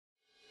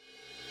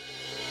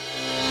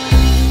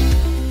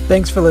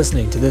Thanks for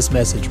listening to this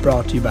message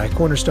brought to you by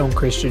Cornerstone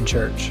Christian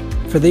Church.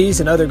 For these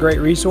and other great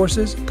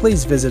resources,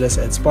 please visit us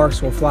at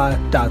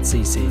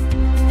sparkswillfly.cc.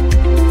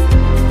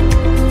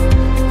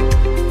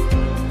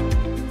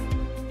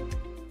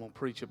 I'm going to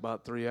preach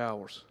about 3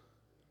 hours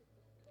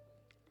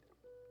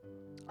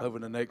over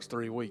the next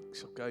 3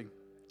 weeks, okay?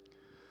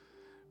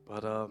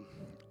 But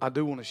I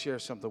do want to share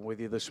something with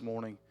you this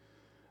morning.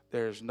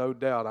 There's no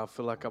doubt I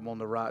feel like I'm on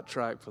the right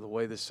track for the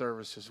way the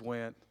services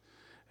went.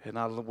 And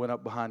I went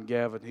up behind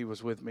Gavin. He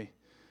was with me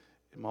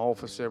in my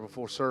office there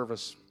before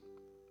service.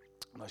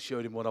 And I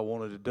showed him what I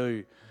wanted to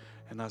do.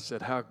 And I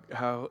said,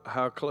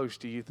 how close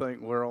do you think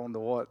we're on to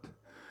what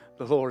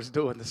the Lord is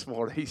doing this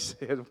morning? He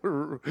said,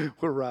 we're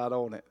right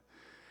on it.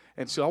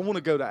 And so I want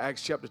to go to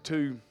Acts chapter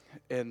 2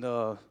 and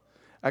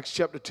Acts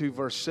chapter 2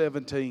 verse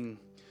 17.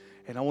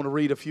 And I want to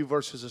read a few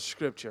verses of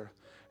Scripture.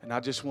 And I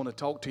just want to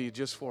talk to you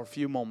just for a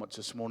few moments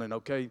this morning,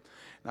 okay?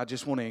 And I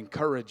just want to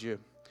encourage you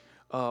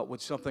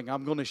with something.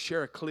 I'm going to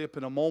share a clip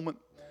in a moment.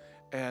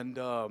 And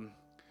I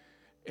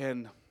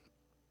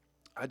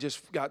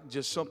just got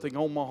something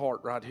on my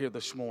heart right here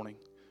this morning.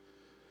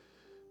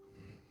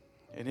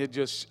 And it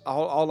just,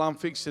 all I'm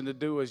fixing to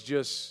do is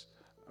just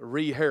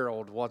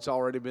re-herald what's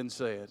already been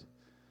said.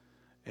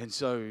 And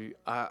so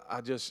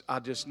I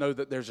just know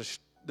that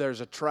there's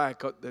a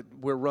track that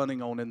we're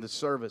running on in the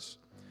service.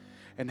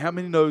 And how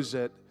many knows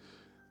that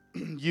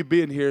you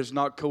being here is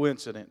not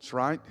coincidence,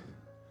 right?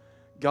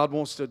 God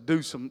wants to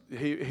do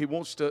He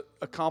wants to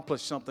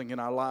accomplish something in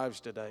our lives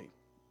today.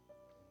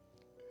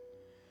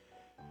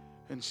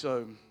 And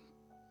so,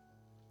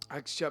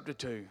 Acts chapter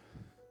 2.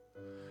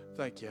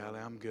 Thank you, Allie.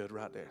 I'm good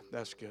right there.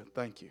 That's good.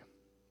 Thank you.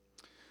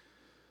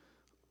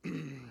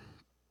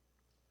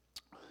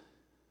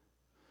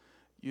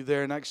 You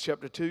there in Acts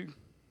chapter 2?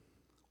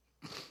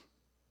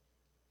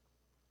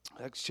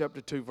 Acts chapter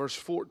 2, verse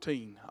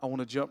 14. I want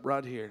to jump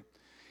right here.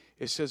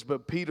 It says,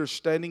 "But Peter,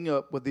 standing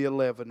up with the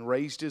 11,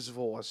 raised his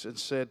voice and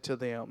said to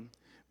them,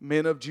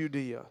 'Men of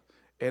Judea,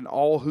 and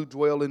all who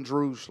dwell in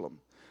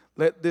Jerusalem,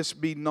 let this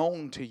be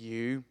known to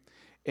you,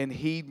 and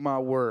heed my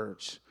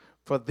words.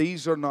 For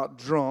these are not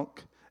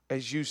drunk,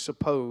 as you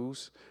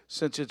suppose,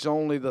 since it's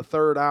only the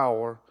third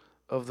hour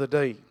of the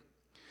day.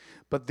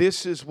 But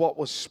this is what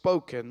was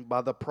spoken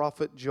by the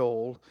prophet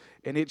Joel,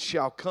 and it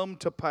shall come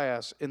to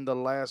pass in the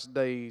last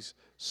days,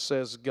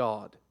 says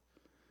God.'"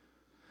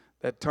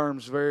 That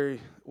term's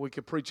we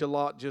could preach a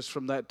lot just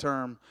from that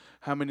term.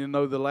 How many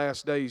know the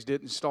last days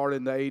didn't start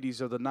in the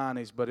 80s or the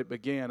 90s, but it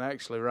began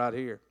actually right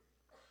here?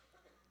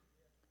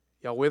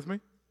 Y'all with me?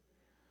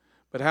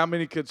 But how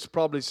many could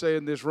probably say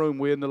in this room,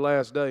 we're in the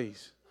last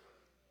days?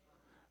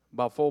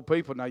 About 4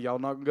 people. Now, y'all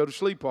not going to go to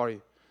sleep, are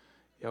you?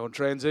 Y'all going to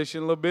transition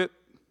a little bit?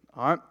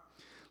 All right.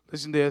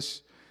 Listen to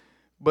this.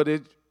 But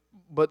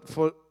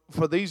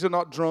for these are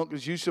not drunk,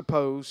 as you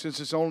suppose, since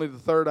it's only the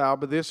third hour.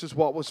 But this is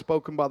what was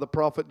spoken by the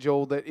prophet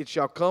Joel, that it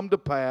shall come to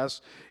pass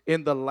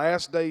in the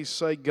last days,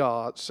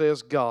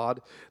 says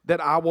God, that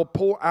I will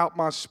pour out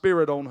my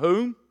Spirit on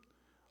whom?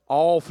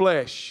 All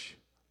flesh.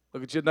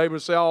 Look at your neighbor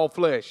and say, all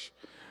flesh.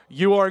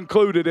 You are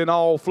included in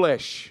all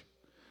flesh.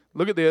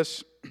 Look at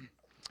this.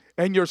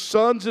 "And your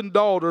sons and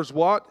daughters,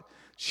 what?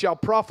 Shall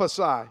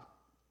prophesy.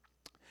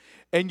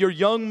 And your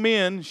young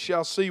men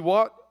shall see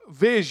what?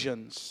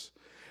 Visions.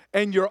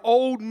 And your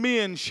old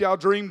men shall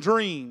dream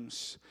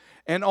dreams.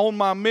 And on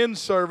my men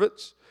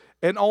servants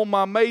and on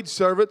my maid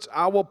servants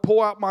I will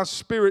pour out my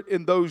Spirit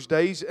in those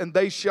days, and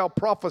they shall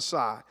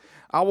prophesy.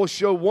 I will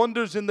show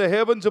wonders in the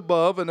heavens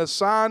above, and a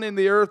sign in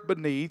the earth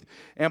beneath,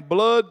 and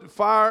blood,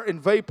 fire,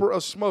 and vapor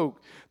of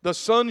smoke. The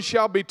sun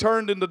shall be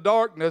turned into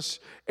darkness,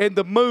 and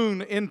the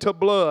moon into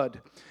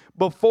blood,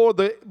 before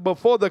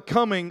the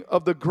coming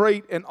of the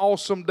great and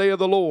awesome day of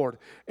the Lord.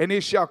 And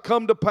it shall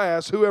come to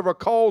pass, whoever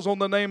calls on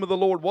the name of the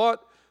Lord,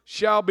 what?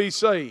 Shall be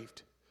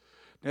saved."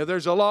 Now,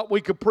 there's a lot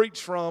we could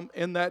preach from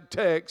in that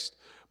text,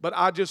 but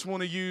I just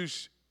want to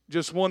use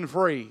just one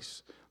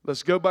phrase.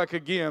 Let's go back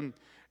again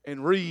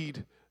and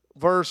read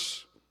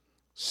verse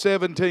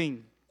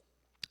 17.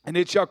 "And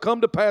it shall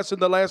come to pass in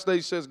the last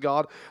days, says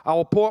God, I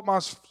will pour out my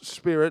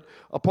Spirit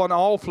upon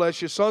all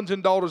flesh. Your sons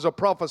and daughters will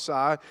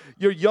prophesy.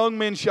 Your young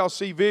men shall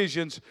see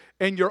visions,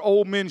 and your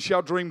old men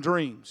shall dream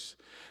dreams."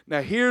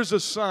 Now, here's a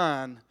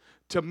sign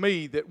to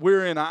me that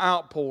we're in an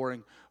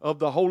outpouring of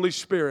the Holy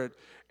Spirit,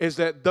 is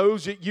that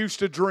those that used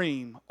to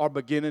dream are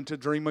beginning to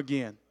dream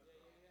again.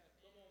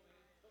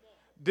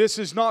 This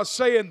is not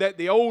saying that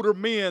the older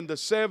men, the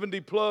 70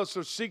 plus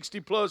or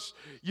 60 plus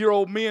year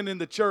old men in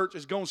the church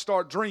is going to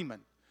start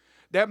dreaming.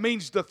 That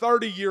means the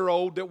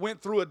 30-year-old that went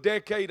through a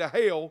decade of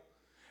hell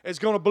is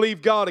going to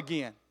believe God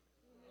again.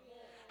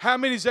 How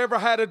many's ever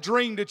had a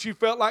dream that you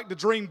felt like the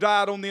dream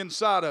died on the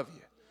inside of you?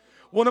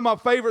 One of my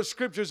favorite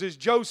scriptures is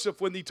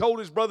Joseph, when he told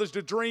his brothers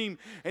to dream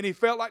and he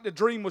felt like the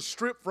dream was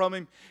stripped from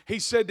him. He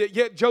said that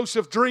yet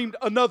Joseph dreamed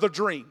another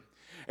dream.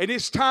 And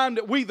it's time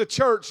that we, the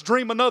church,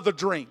 dream another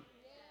dream.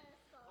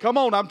 Come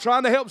on, I'm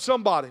trying to help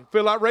somebody.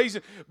 Feel like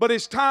raising. But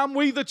it's time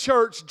we, the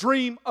church,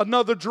 dream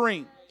another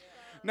dream.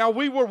 Now,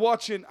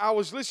 I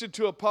was listening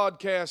to a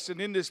podcast,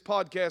 and in this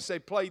podcast, they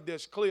played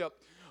this clip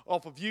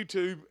off of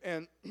YouTube,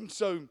 and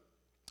so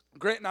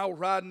Grant and I were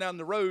riding down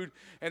the road,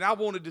 and I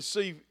wanted to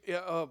see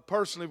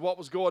personally what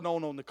was going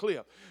on the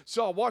clip.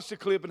 So I watched the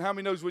clip, and how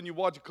many knows when you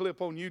watch a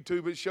clip on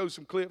YouTube, it shows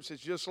some clips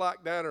that's just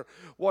like that or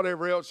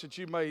whatever else that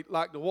you may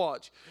like to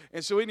watch.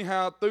 And so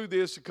anyhow, through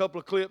this, a couple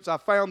of clips, I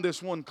found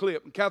this one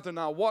clip. And Catherine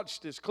and I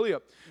watched this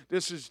clip.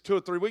 This is 2 or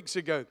 3 weeks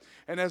ago.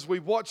 And as we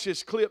watched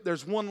this clip,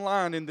 there's one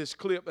line in this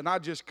clip, and I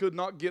just could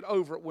not get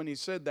over it when he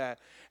said that.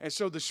 And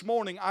so this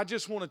morning, I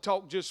just want to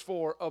talk just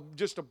for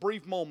just a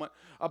brief moment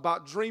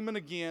about dreaming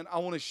again. I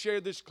want to share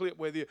this clip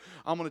with you.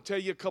 I'm going to tell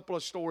you a couple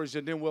of stories,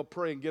 and then we'll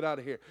pray and get out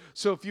of here.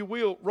 So if you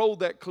will, roll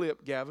that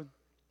clip, Gavin.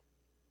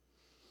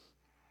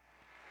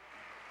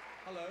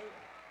 Hello.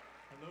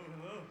 Hello,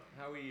 hello.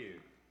 How are you?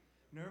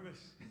 Nervous.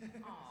 It's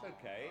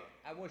okay.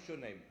 And what's your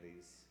name,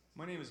 please?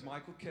 My name is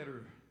Michael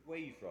Ketterer. Where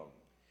are you from?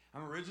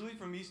 I'm originally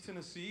from East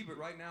Tennessee, but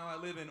right now I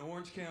live in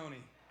Orange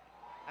County.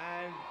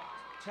 And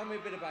tell me a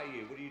bit about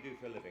you. What do you do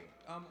for a living?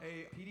 I'm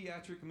a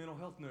pediatric mental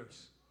health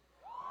nurse.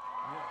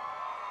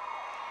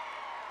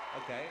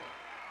 Okay.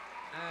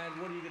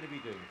 And what are you going to be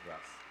doing for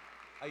us?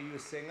 Are you a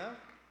singer?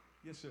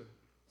 Yes, sir.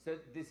 So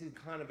this is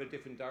kind of a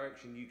different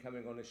direction, you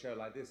coming on a show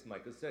like this,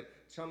 Michael. So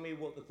tell me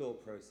what the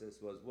thought process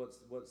was.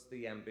 What's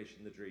the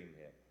ambition, the dream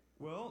here?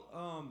 Well,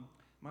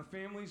 my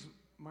family's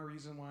my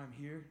reason why I'm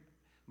here.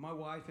 My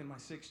wife and my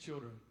 6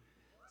 children.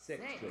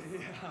 6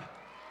 children. Yeah.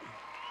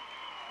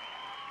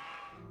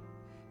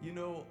 You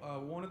know,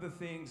 one of the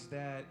things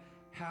that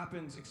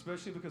happens,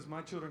 especially because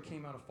my children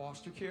came out of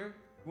foster care,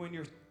 when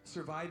you're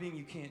surviving,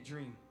 you can't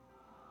dream.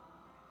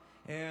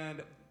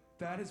 And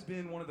that has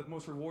been one of the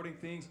most rewarding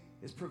things,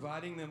 is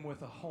providing them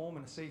with a home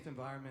and a safe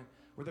environment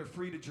where they're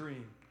free to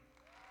dream.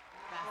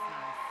 That's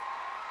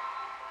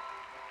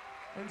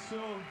nice. And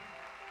so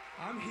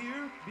I'm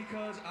here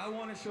because I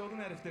want to show them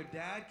that if their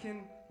dad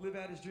can live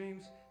out his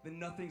dreams, then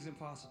nothing's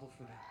impossible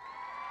for them.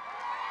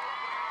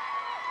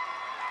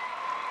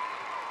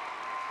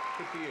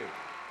 Good for you.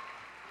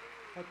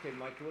 Okay,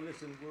 Michael, well,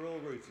 listen, we're all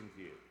rooting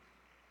for you.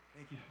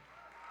 Thank you.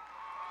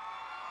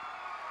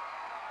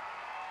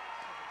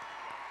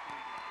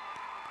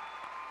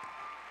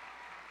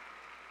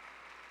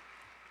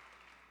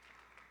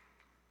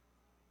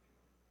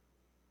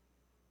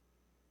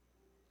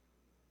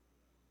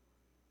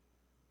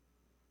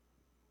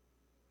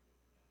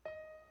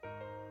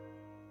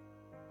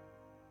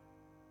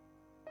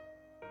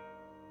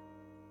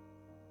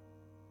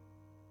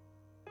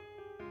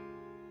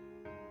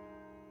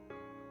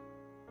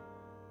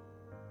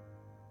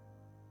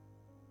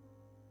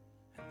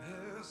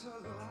 There's a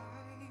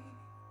light,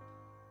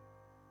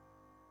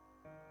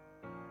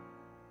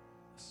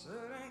 a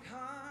certain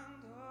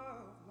kind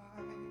of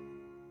light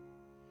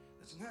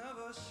that's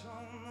never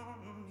shone on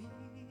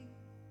me.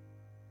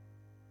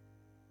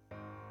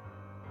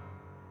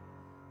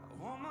 I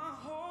want my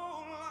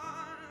whole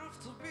life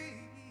to be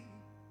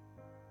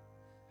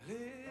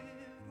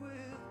lived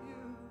with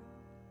you,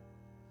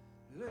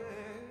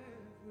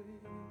 lived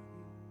with you.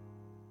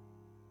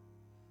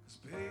 'Cause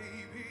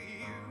baby,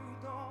 you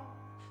don't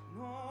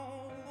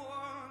know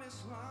what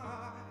it's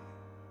like.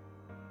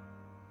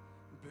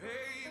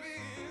 Baby,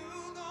 you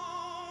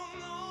don't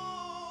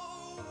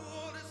know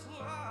what it's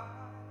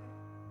like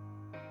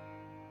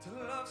to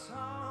love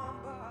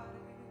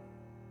somebody,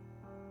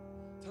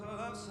 to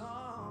love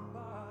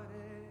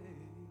somebody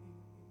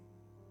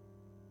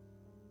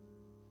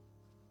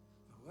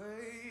the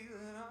way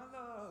that I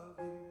love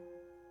you.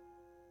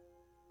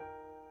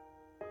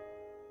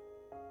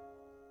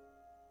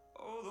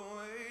 Oh, the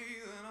way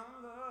that I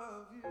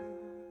love you.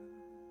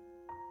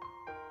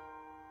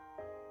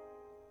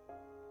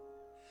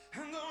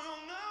 And though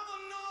you'll never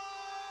know,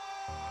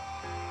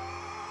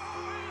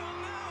 you'll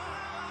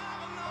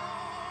never know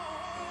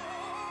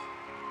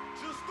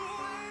just the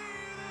way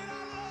that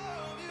I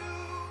love you.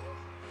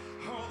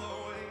 Oh, the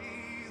way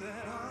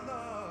that I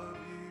love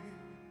you.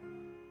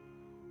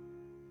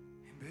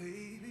 And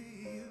baby,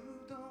 you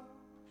don't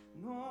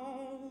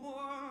know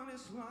what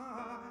it's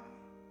like.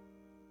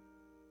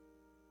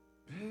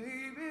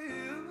 Baby,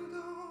 you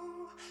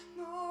don't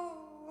know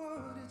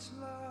what it's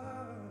like.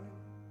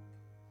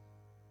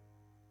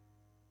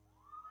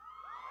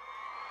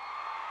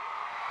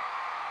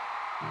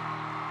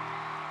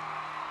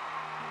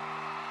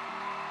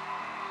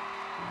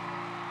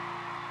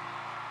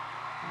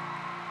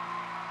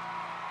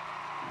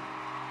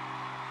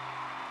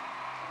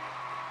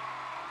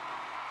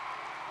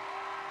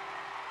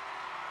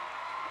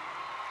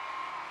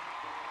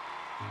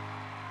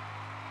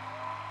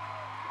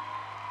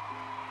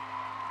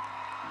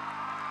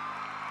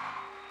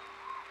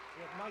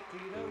 Yeah, Michael,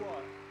 you know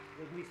what?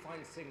 When we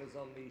find singers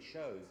on these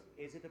shows,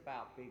 is it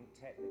about being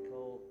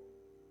technical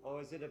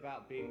or is it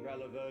about being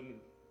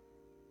relevant?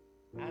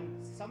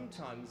 And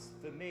sometimes,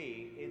 for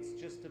me, it's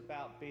just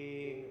about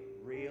being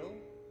real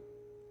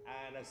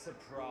and a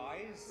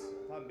surprise,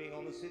 if I'm being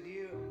honest with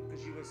you,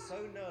 because you were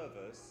so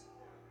nervous,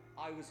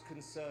 I was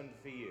concerned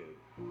for you.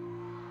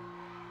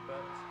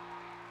 But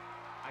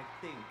I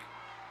think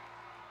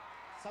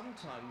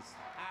sometimes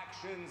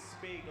actions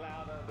speak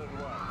louder than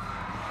words.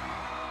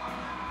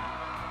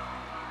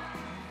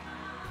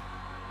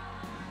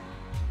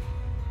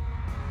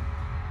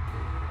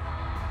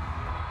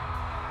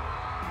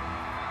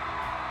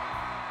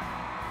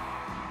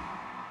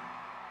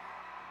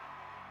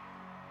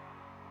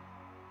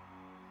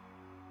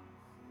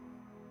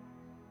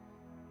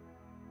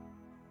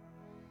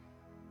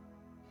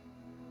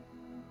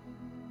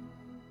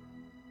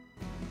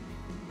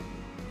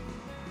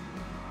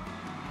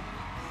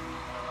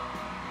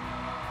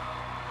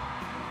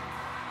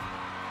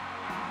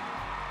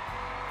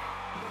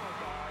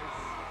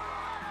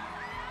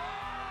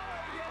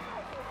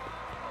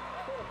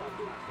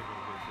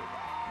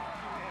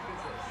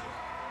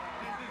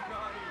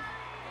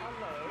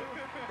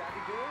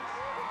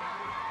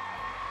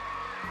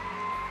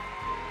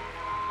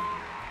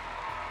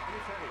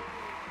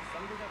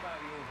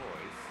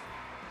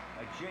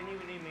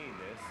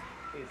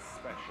 is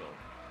special.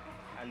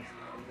 And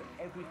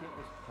everything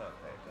was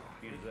perfect.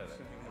 You deserve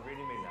it. I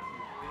really mean that.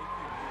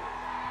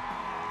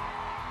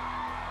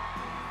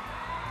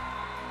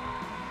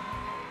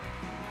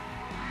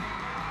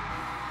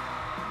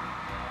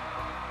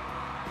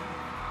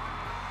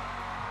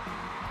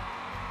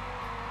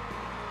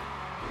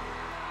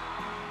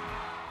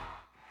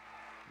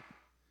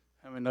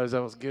 How many knows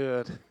that was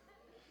good? You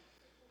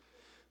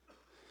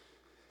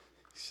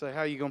say, how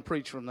are you going to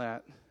preach from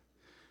that?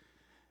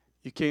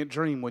 You can't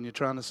dream when you're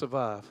trying to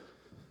survive.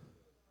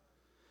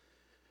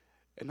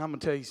 And I'm going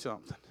to tell you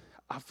something.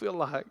 I feel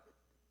like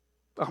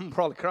I'm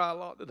probably cry a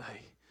lot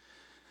today.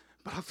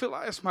 But I feel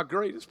like that's my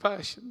greatest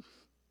passion.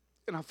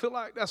 And I feel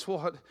like that's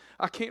what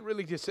I can't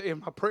really just say in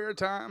my prayer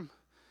time.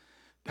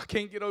 I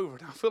can't get over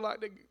it. I feel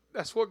like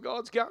that's what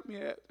God's got me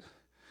at.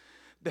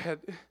 That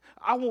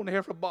I want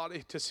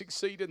everybody to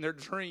succeed in their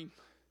dream.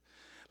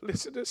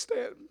 Listen to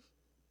Stan.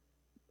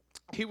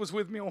 He was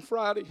with me on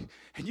Friday,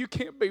 and you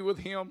can't be with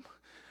him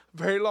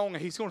very long.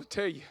 And he's going to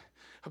tell you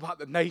about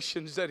the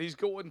nations that he's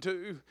going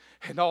to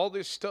and all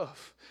this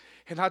stuff.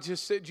 And I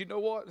just said, you know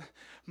what?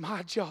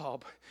 My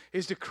job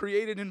is to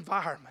create an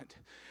environment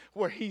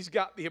where he's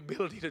got the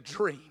ability to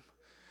dream.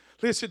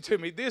 Listen to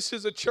me. This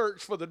is a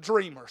church for the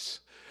dreamers.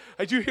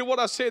 Did you hear what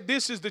I said?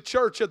 This is the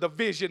church of the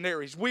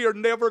visionaries. We are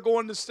never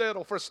going to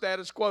settle for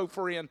status quo,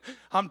 friend.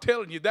 I'm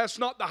telling you, that's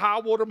not the high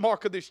water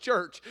mark of this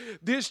church.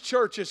 This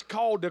church is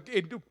called to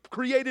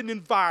create an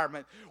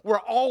environment where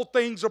all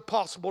things are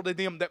possible to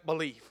them that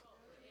believe.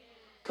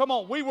 Come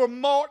on, we were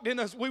marked in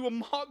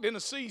a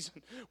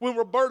season when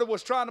Roberta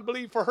was trying to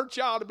believe for her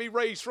child to be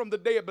raised from the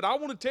dead. But I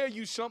want to tell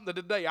you something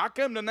today. I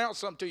come to announce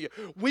something to you.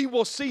 We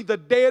will see the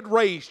dead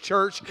raised,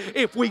 church,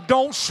 if we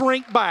don't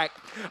shrink back.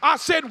 I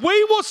said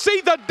we will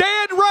see the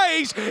dead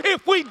raised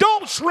if we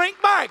don't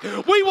shrink back.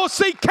 We will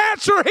see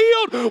cancer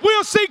healed.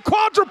 We'll see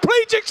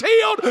quadriplegics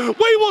healed.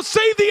 We will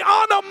see the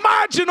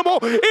unimaginable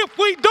if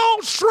we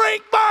don't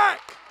shrink back.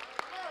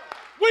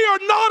 We are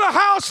not a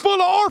house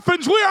full of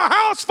orphans. We are a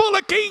house full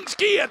of king's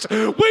kids.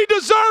 We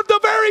deserve the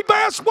very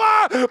best.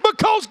 Why?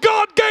 Because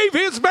God gave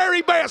his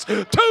very best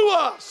to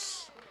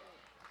us.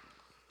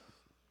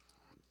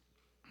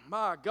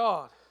 My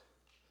God.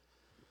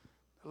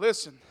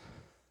 Listen.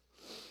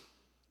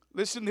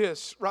 Listen to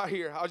this right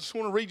here. I just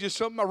want to read you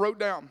something I wrote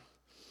down.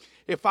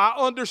 If I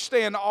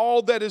understand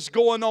all that is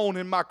going on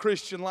in my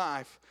Christian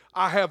life,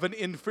 I have an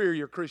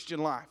inferior Christian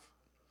life.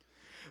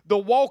 The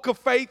walk of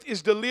faith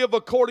is to live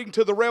according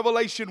to the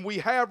revelation we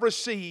have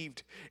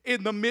received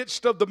in the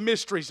midst of the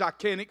mysteries I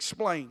can't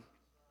explain.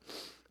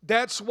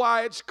 That's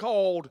why it's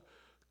called,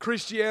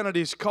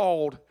 Christianity is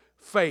called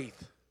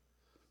faith.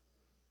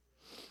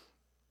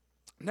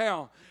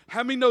 Now,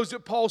 how many knows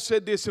that Paul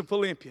said this in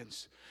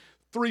Philippians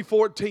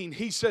 3:14?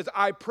 He says,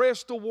 I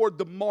press toward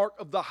the mark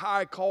of the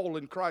high call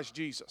in Christ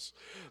Jesus.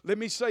 Let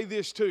me say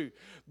this too.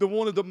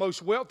 One of the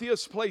most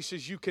wealthiest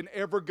places you can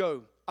ever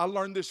go, I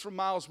learned this from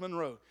Miles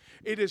Monroe.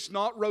 It is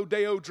not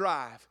Rodeo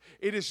Drive.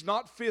 It is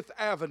not Fifth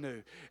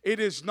Avenue. It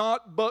is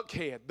not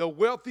Buckhead. The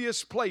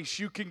wealthiest place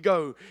you can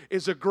go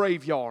is a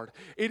graveyard.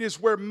 It is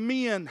where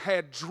men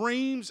had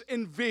dreams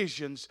and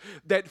visions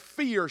that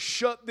fear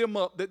shut them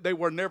up, that they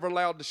were never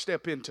allowed to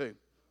step into.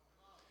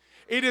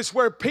 It is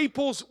where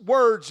people's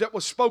words that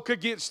was spoke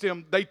against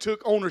them, they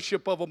took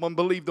ownership of them and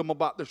believed them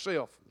about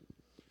themselves.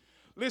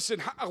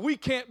 Listen, we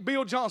can't,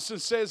 Bill Johnson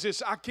says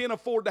this, I can't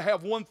afford to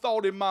have one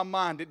thought in my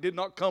mind that did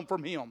not come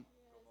from him.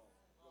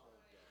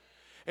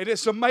 And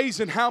it's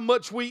amazing how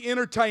much we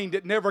entertained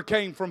that never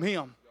came from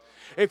him.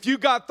 If you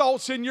got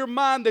thoughts in your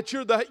mind that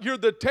you're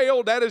the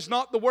tail, that is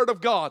not the word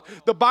of God.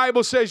 The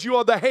Bible says you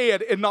are the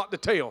head and not the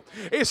tail.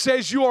 It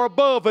says you are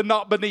above and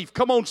not beneath.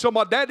 Come on,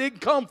 somebody. That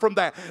didn't come from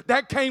that.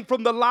 That came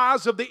from the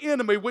lies of the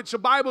enemy, which the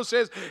Bible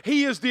says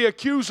he is the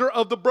accuser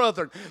of the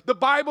brethren. The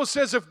Bible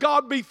says if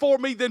God be for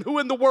me, then who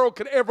in the world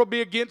could ever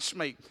be against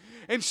me?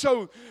 And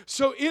so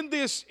in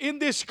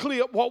this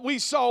clip, what we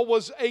saw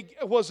was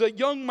a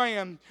young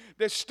man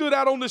that stood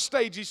out on the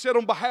stage. He said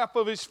on behalf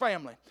of his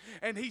family.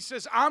 And he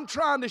says, I'm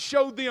trying to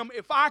show them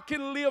if I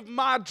can live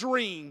my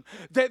dream,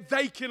 that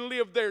they can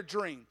live their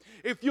dream.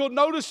 If you'll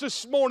notice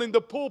this morning,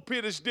 the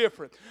pulpit is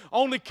different.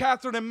 Only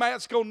Catherine and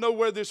Matt's going to know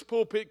where this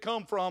pulpit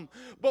come from.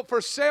 But for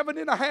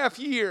 7.5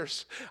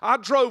 years, I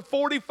drove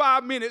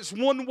 45 minutes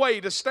one way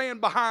to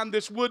stand behind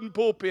this wooden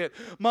pulpit.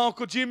 My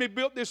Uncle Jimmy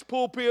built this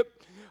pulpit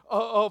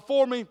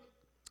for me.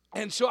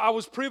 And so I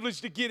was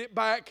privileged to get it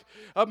back,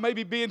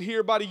 maybe being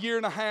here about 1.5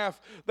 years.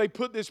 They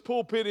put this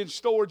pulpit in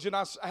storage, and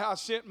I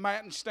sent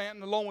Matt and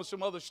Stanton along with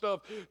some other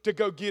stuff to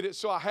go get it.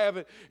 So I have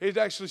it. It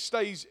actually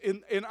stays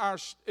in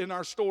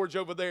our storage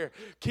over there.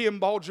 Kim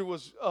Baldry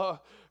was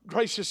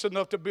gracious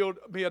enough to build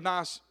me a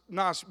nice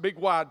big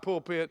wide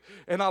pulpit,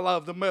 and I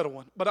love the metal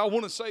one. But I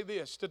want to say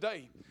this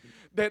today,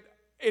 that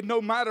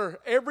no matter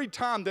every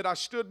time that I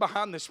stood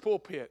behind this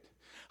pulpit,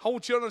 I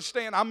want you to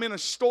understand, I'm in a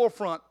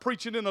storefront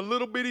preaching in a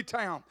little bitty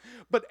town.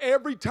 But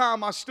every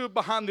time I stood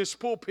behind this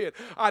pulpit,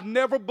 I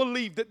never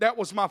believed that that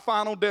was my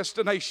final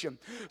destination.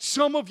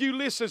 Some of you,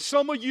 listen,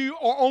 some of you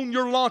are on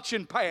your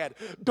launching pad.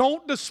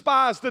 Don't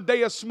despise the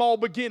day of small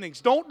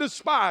beginnings. Don't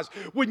despise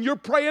when you're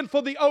praying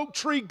for the oak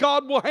tree,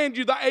 God will hand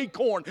you the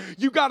acorn.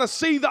 You got to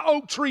see the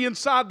oak tree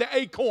inside the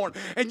acorn,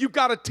 and you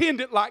got to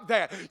tend it like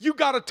that. You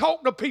got to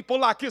talk to people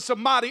like it's a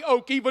mighty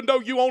oak, even though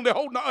you only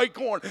hold the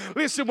acorn.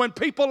 Listen, when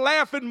people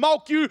laugh and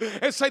mock you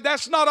and say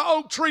that's not an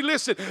oak tree,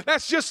 listen,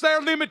 that's just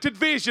their limited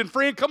vision,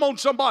 friend. Come on,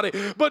 somebody.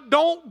 But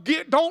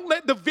don't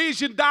let the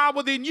vision die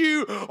within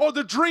you or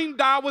the dream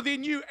die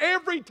within you.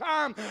 Every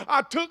time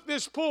I took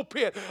this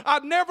pulpit, I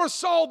never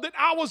saw that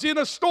I was in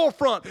a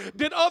storefront.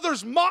 Did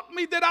others mock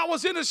me that I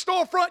was in a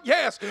storefront?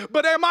 Yes.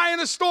 But am I in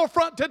a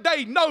storefront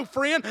today? No,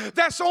 friend.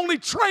 That's only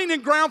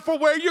training ground for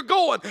where you're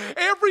going.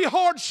 Every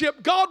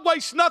hardship, God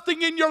wastes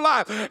nothing in your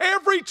life.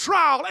 Every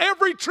trial,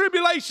 every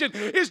tribulation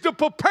is to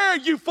prepare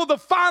you for the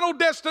final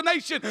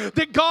destination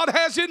that God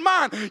has in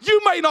mind.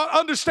 You may not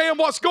understand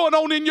what's going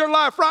on in your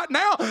life right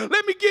now.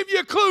 Let me give you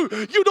a clue.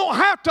 You don't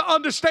have to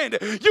understand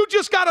it. You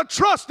just got to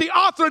trust the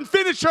author and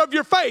finisher of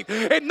your faith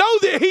and know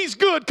that He's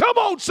good. Come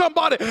on,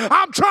 somebody.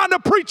 I'm trying to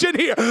preach in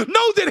here.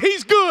 Know that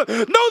He's good. Know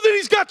that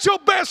He's got your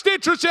best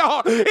interest at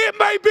heart. It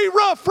may be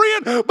rough,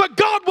 friend, but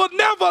God will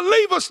never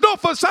leave us nor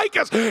forsake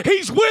us.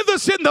 He's with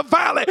us in the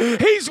valley.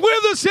 He's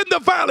with us in the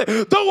valley.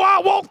 Though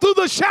I walk through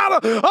the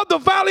shadow of the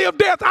valley of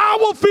death, I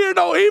will fear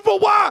no evil.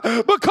 Why?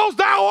 Because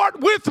thou art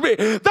with me.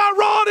 Thy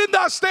rod and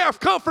thy staff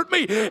comfort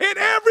me. In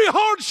every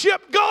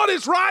hardship, God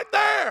is right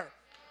there.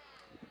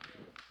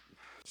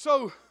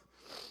 So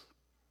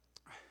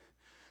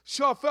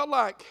I felt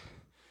like,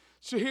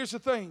 so here's the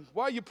thing.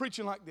 Why are you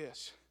preaching like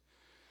this?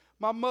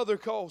 My mother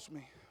calls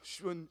me.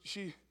 When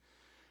she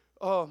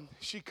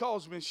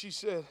calls me and she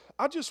said,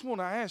 I just want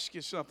to ask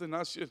you something.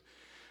 I said,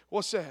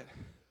 what's that?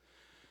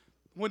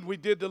 When we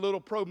did the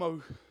little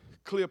promo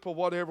clip or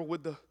whatever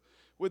with the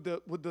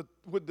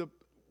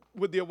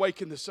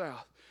Awaken the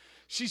South,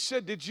 she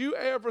said, did you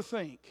ever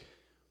think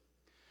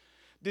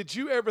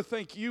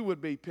you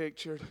would be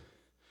pictured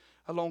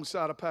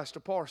alongside of Pastor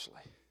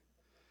Parsley?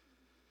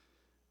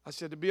 I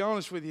said, to be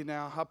honest with you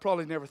now, I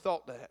probably never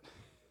thought that.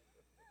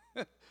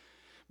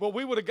 Well,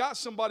 we would have got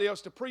somebody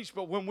else to preach,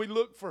 but when we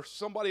looked for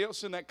somebody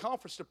else in that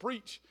conference to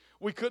preach,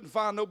 we couldn't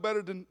find no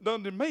better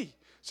than me.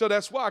 So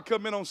that's why I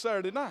come in on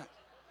Saturday night.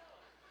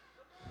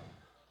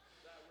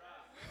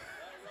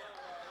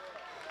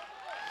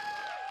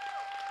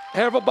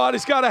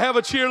 Everybody's got to have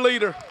a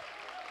cheerleader.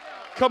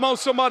 Come on,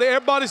 somebody.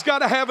 Everybody's got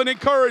to have an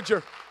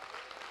encourager.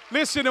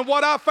 Listen, and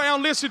what I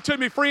found, listen to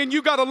me, friend,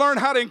 you got to learn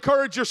how to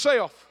encourage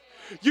yourself.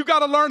 You got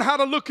to learn how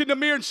to look in the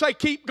mirror and say,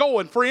 keep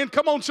going, friend.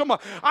 Come on,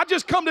 somebody. I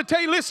just come to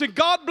tell you, listen,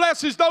 God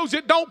blesses those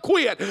that don't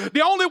quit.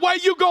 The only way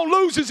you're going to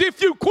lose is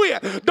if you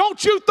quit.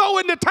 Don't you throw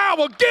in the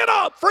towel. Get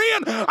up,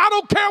 friend. I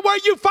don't care where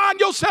you find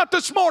yourself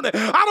this morning.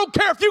 I don't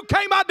care if you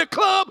came out the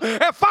club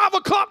at 5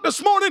 o'clock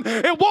this morning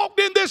and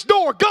walked in this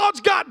door. God's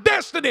got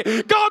destiny.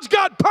 God's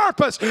got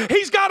purpose.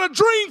 He's got a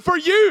dream for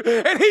you,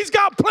 and He's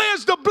got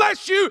plans to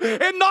bless you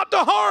and not to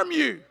harm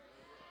you.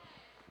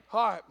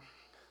 All right.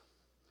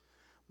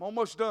 I'm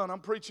almost done.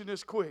 I'm preaching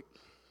this quick.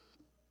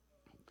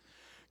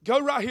 Go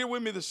right here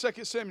with me to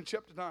 2 Samuel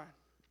chapter 9.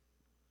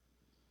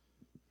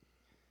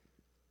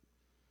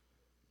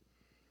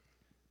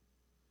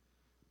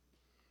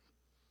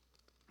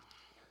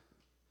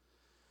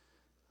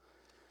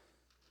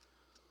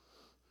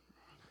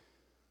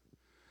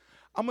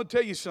 I'm going to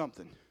tell you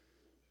something.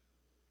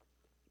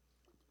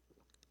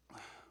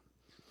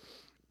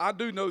 I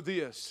do know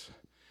this,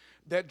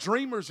 that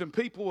dreamers and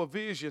people of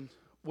vision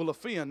will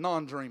offend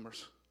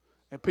non-dreamers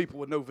and people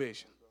with no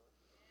vision.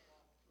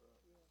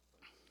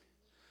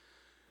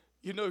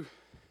 You know,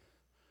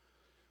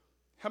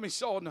 how many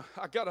saw,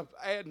 I got an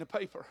ad in the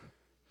paper.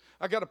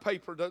 I got a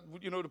paper, the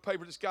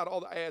paper that's got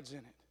all the ads in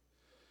it.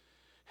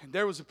 And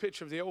there was a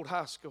picture of the old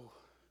high school,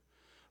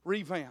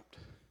 revamped,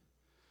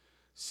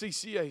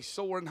 CCA,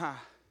 soaring high.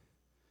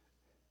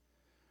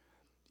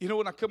 You know,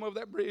 when I come over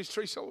that bridge,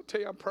 Teresa, I will tell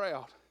you I'm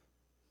proud.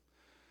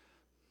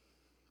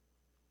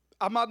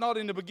 I might not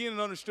in the beginning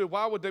understood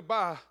why would they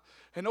buy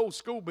an old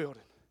school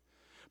building.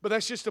 But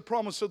that's just the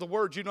promise of the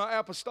word. You know,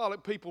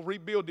 apostolic people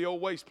rebuild the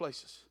old waste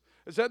places.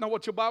 Is that not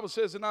what your Bible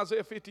says in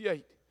Isaiah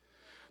 58?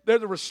 They're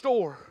the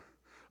restorer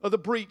of the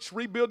breach,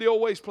 rebuild the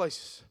old waste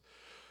places.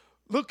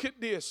 Look at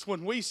this.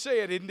 When we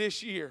said in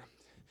this year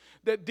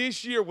that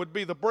this year would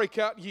be the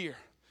breakout year,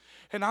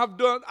 and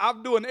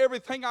I'm doing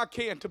everything I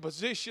can to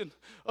position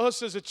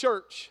us as a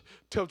church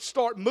to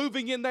start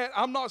moving in that.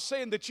 I'm not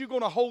saying that you're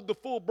going to hold the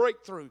full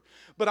breakthrough,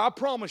 but I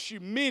promise you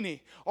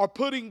many are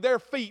putting their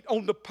feet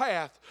on the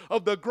path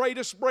of the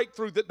greatest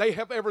breakthrough that they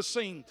have ever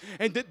seen,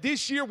 and that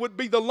this year would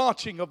be the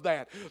launching of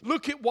that.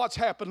 Look at what's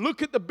happened.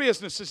 Look at the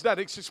businesses that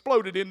has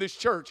exploded in this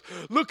church.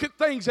 Look at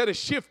things that have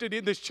shifted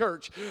in this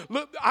church.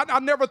 Look, I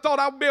never thought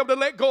I would be able to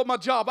let go of my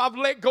job. I've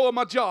let go of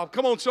my job.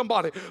 Come on,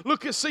 somebody.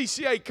 Look at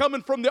CCA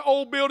coming from the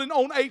old building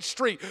on 8th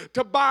Street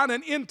to buying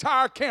an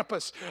entire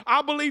campus.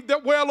 I believe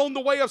that well on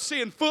the way of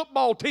seeing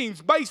football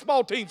teams,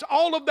 baseball teams,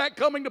 all of that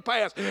coming to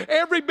pass.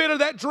 Every bit of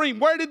that dream.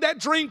 Where did that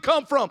dream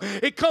come from?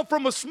 It come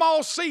from a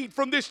small seed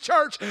from this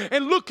church,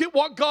 and look at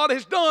what God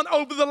has done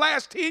over the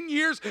last 10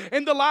 years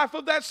in the life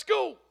of that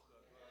school.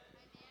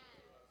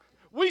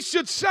 We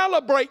should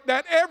celebrate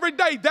that every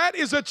day. That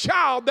is a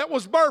child that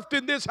was birthed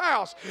in this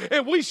house,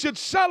 and we should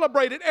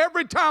celebrate it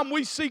every time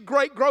we see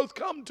great growth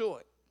come to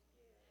it.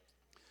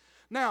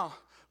 Now,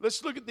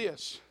 let's look at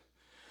this.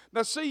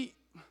 Now, see,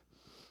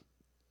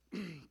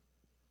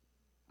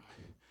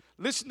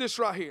 listen to this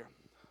right here.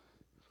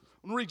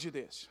 I'm going to read you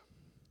this.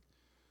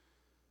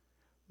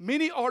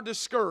 Many are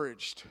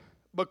discouraged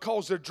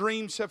because their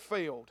dreams have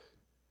failed.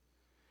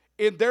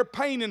 In their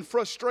pain and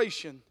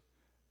frustration,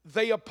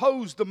 they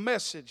oppose the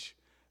message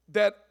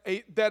that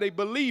a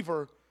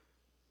believer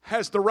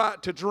has the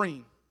right to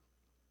dream.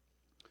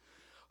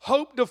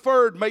 Hope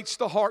deferred makes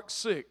the heart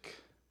sick.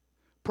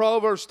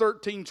 Proverbs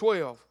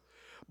 13:12.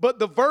 But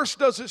the verse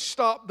doesn't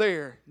stop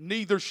there.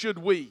 Neither should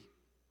we.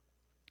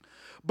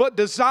 But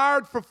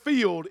desired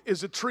fulfilled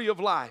is a tree of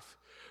life.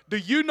 Do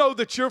you know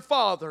that your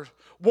Father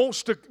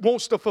wants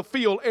to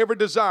fulfill every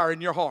desire in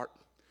your heart?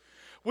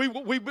 We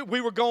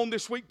were gone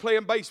this week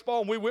playing baseball,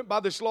 and we went by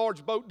this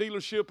large boat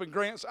dealership, and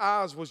Grant's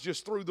eyes was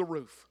just through the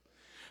roof.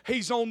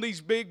 He's on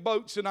these big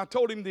boats, and I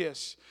told him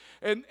this.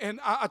 And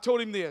I told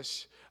him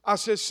this. I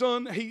said,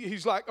 son,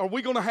 he's like, are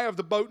we going to have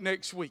the boat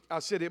next week? I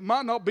said, it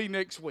might not be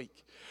next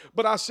week.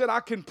 But I said, I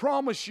can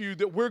promise you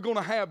that we're going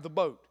to have the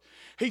boat.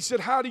 He said,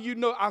 how do you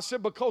know? I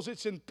said, because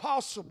it's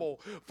impossible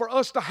for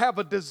us to have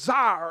a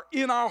desire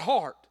in our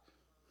heart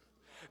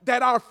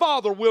that our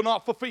Father will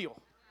not fulfill.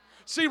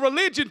 See,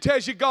 religion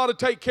tells you God to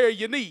take care of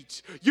your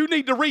needs. You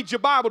need to read your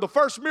Bible. The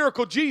first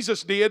miracle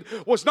Jesus did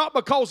was not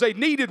because they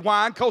needed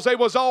wine, because they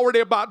was already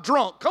about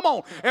drunk. Come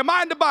on. Am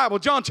I in the Bible?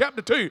 John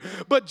chapter 2.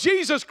 But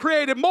Jesus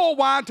created more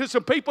wine to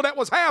some people that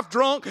was half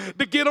drunk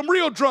to get them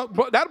real drunk.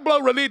 That'll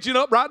blow religion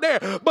up right there.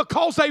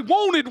 Because they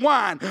wanted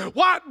wine.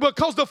 Why?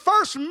 Because the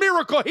first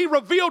miracle he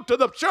revealed to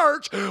the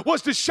church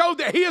was to show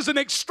that he is an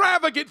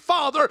extravagant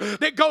Father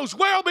that goes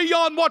well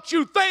beyond what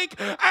you think,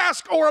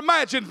 ask, or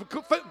imagine.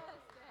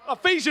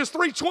 Ephesians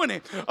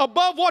 3:20,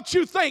 above what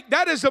you think.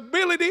 That is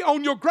ability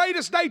on your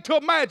greatest day to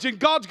imagine.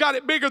 God's got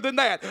it bigger than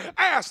that.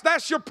 Ask,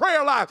 that's your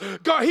prayer life.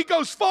 God, he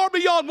goes far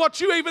beyond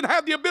what you even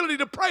have the ability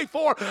to pray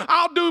for.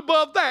 I'll do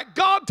above that.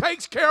 God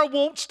takes care of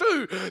wants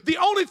too. The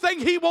only thing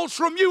he wants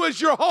from you is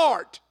your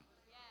heart.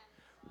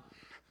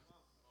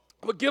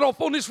 But get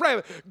off on this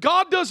rabbit.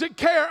 God doesn't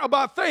care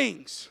about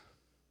things.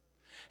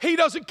 He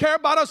doesn't care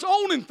about us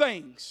owning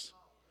things.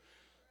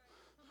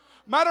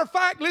 Matter of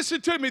fact, listen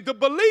to me, the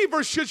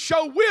believer should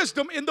show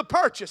wisdom in the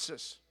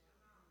purchases.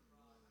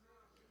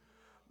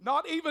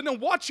 Not even in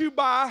what you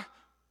buy.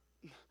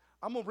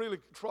 I'm going to really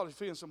probably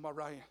offend somebody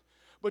right here.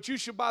 But you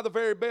should buy the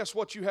very best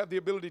what you have the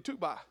ability to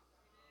buy.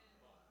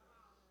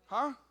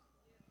 Huh?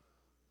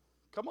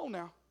 Come on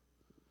now.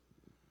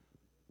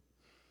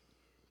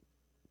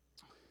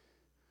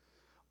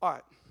 All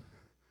right.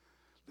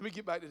 Let me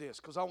get back to this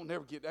because I won't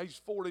never get these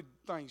 40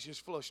 things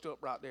just flushed up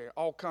right there.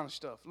 All kind of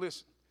stuff.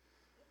 Listen.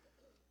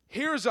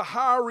 Here's a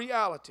higher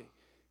reality.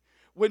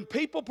 When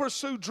people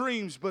pursue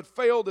dreams but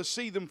fail to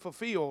see them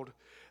fulfilled,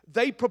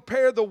 they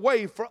prepare the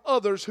way for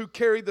others who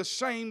carry the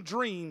same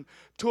dream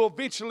to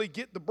eventually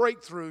get the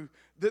breakthrough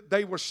that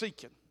they were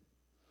seeking.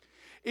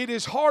 It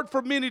is hard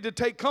for many to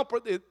take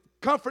comfort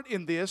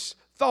in this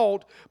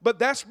thought, but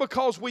that's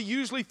because we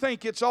usually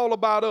think it's all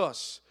about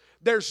us.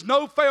 There's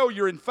no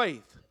failure in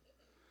faith.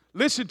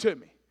 Listen to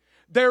me.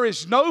 There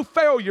is no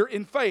failure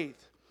in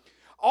faith.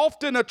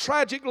 Often a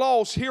tragic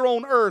loss here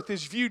on earth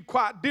is viewed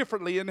quite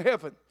differently in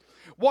heaven.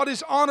 What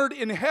is honored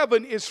in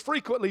heaven is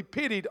frequently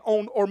pitied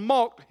on or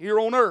mocked here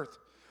on earth.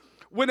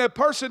 When a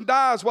person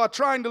dies while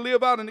trying to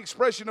live out an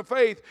expression of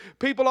faith,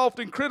 people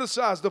often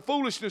criticize the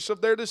foolishness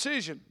of their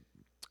decision.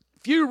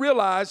 Few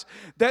realize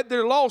that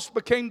their loss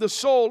became the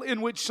soil in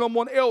which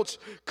someone else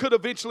could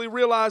eventually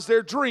realize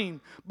their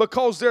dream,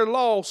 because their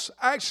loss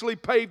actually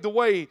paved the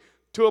way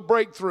to a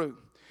breakthrough.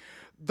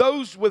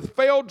 Those with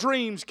failed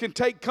dreams can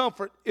take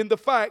comfort in the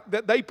fact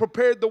that they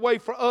prepared the way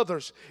for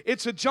others.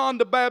 It's a John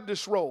the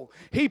Baptist role.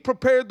 He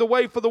prepared the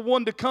way for the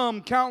one to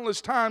come countless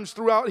times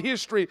throughout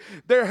history.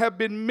 There have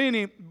been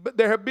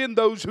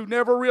those who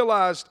never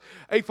realized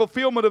a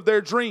fulfillment of their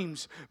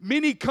dreams.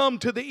 Many come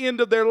to the end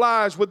of their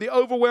lives with the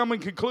overwhelming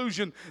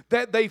conclusion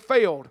that they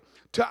failed.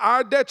 To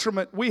our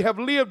detriment, we have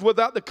lived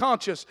without the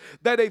conscience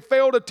that a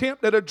failed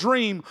attempt at a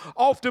dream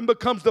often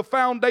becomes the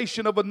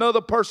foundation of another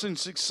person's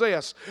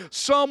success.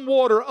 Some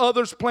water,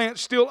 others plant,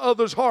 still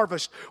others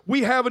harvest.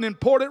 We have an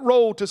important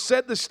role to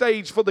set the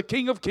stage for the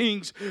King of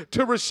Kings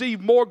to receive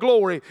more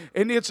glory.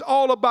 And it's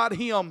all about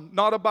Him,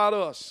 not about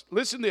us.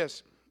 Listen to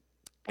this.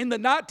 In the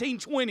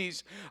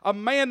 1920s, a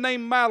man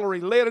named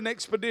Mallory led an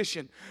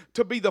expedition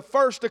to be the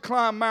first to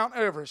climb Mount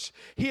Everest.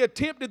 He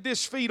attempted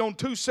this feat on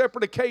 2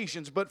 separate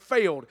occasions, but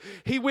failed.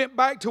 He went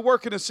back to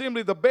work and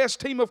assemble the best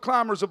team of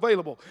climbers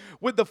available.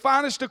 With the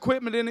finest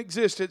equipment in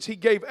existence, he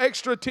gave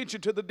extra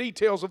attention to the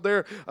details of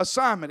their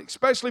assignment,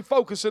 especially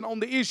focusing on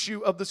the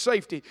issue of the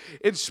safety.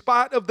 In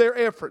spite of their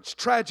efforts,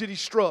 tragedy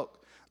struck.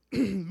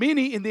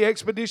 Many in the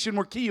expedition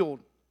were killed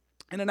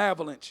in an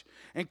avalanche,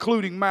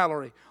 including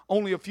Mallory.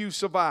 Only a few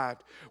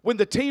survived. When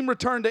the team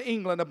returned to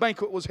England, a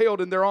banquet was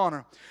held in their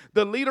honor.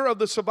 The leader of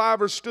the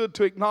survivors stood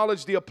to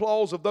acknowledge the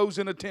applause of those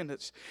in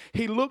attendance.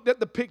 He looked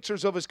at the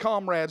pictures of his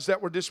comrades that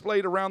were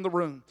displayed around the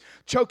room.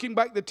 Choking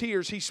back the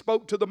tears, he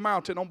spoke to the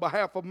mountain on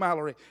behalf of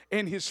Mallory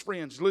and his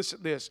friends. Listen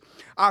to this.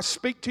 I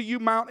speak to you,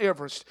 Mount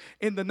Everest,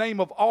 in the name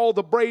of all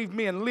the brave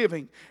men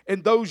living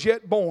and those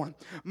yet born.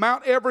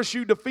 Mount Everest,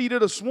 you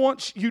defeated us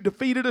once, you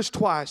defeated us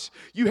twice.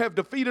 You have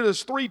defeated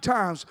us 3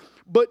 times.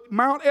 But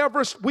Mount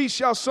Everest, we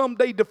shall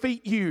someday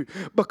defeat you,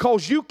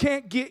 because you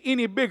can't get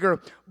any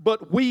bigger,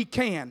 but we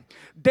can.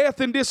 Death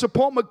and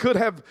disappointment could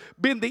have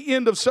been the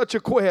end of such a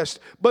quest,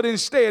 but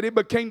instead it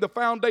became the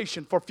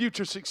foundation for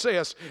future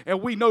success,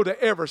 and we know that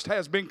Everest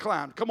has been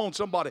climbed. Come on,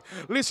 somebody.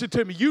 Listen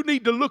to me. You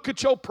need to look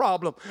at your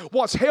problem,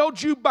 what's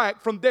held you back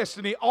from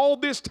destiny all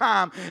this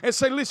time, and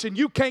say, listen,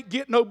 you can't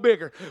get no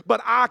bigger,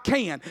 but I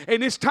can.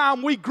 And it's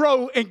time we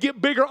grow and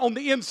get bigger on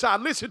the inside.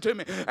 Listen to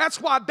me.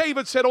 That's why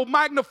David said, oh,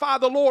 magnify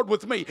the Lord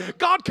with me.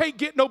 God can't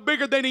get no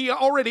bigger than he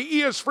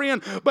already is,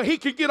 friend, but he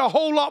can get a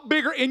whole lot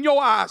bigger in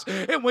your eyes.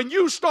 And when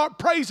you start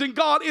praising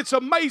God, it's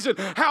amazing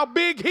how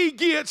big he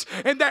gets,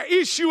 and that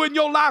issue in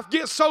your life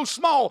gets so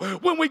small.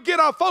 When we get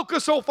our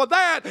focus off of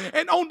that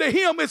and onto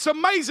him, it's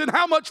amazing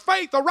how much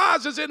faith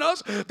arises in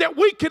us that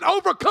we can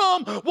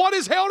overcome what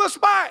has held us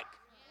back.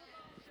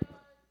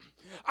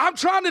 I'm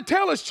trying to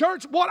tell us,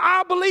 church, what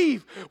I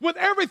believe with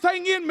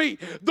everything in me.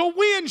 The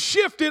wind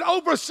shifted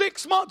over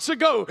 6 months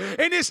ago,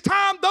 and it's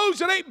time those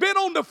that ain't been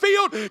on the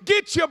field,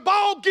 get your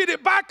ball, get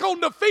it back on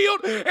the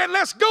field, and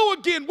let's go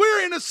again.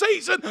 We're in a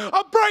season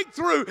of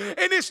breakthrough,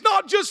 and it's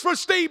not just for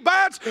Steve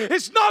Batts,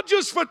 it's not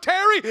just for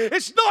Terry,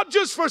 it's not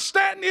just for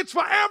Stanton, it's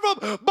for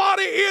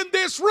everybody in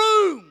this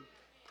room.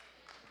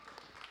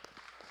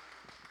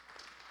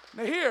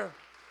 Now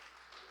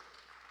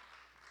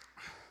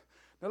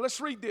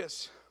let's read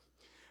this.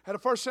 Out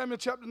of 1 Samuel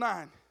chapter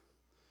 9.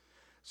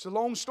 It's a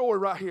long story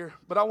right here,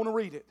 but I want to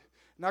read it.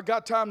 And I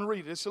got time to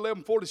read it. It's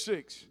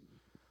 11:46.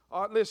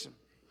 All right, listen.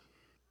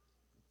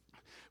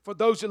 For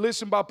those that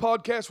listen by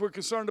podcast, we're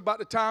concerned about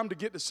the time to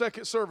get the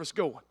second service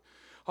going.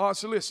 All right,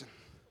 so listen.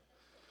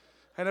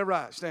 Ain't that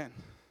right? Stand.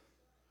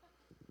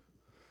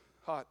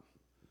 All right.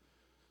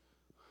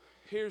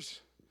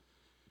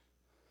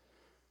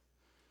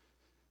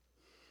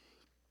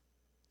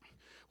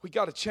 We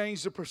got to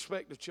change the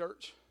perspective,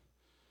 church.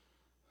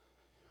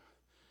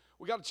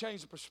 We got to change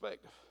the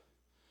perspective.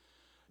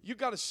 You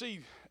got to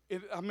see.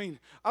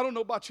 I don't know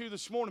about you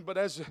this morning, but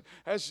as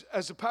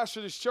a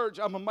pastor of this church,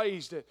 I'm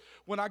amazed that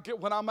when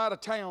I'm out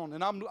of town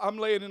and I'm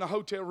laying in a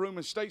hotel room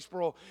in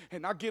Statesboro,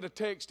 and I get a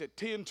text at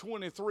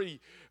 10:23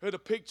 with a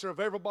picture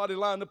of everybody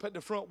lined up at the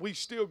front. We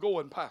still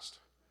going, Pastor.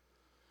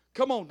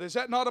 Come on, is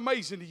that not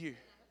amazing to you?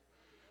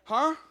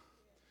 Huh?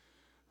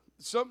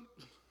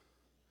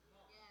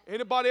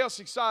 Anybody else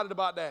excited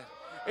about that?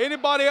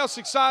 Anybody else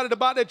excited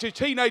about that? Your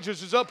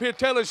teenagers is up here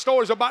telling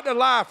stories about their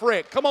life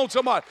wreck. Come on,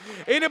 somebody.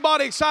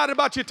 Anybody excited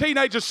about your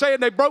teenagers saying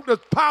they broke the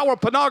power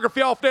of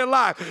pornography off their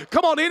life?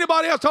 Come on,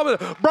 anybody else talking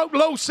about broke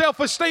low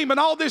self-esteem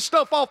and all this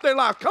stuff off their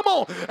life? Come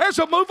on, there's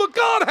a move of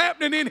God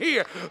happening in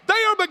here.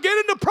 They are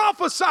beginning to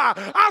prophesy.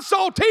 I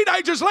saw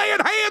teenagers laying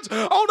hands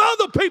on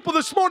other people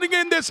this morning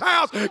in this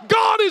house.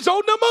 God is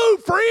on the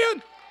move,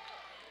 friend.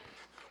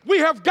 We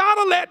have got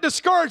to let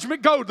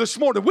discouragement go this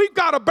morning. We've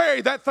got to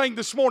bury that thing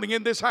this morning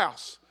in this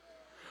house.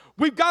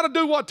 We've got to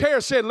do what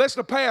Tara said. Let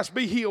the past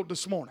be healed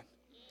this morning.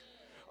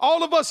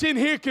 All of us in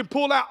here can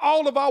pull out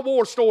all of our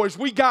war stories.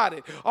 We got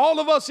it. All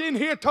of us in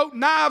here tote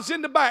knives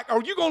in the back.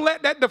 Are you going to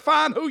let that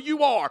define who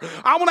you are?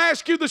 I want to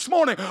ask you this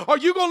morning, are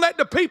you going to let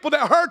the people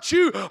that hurt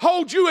you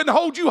hold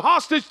you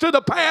hostage to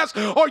the past?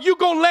 Or are you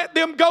going to let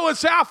them go and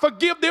say, I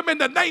forgive them in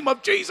the name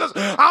of Jesus?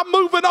 I'm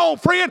moving on,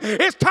 friend.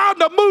 It's time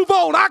to move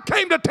on. I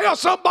came to tell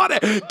somebody,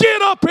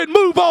 get up and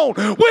move on.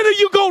 When are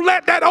you going to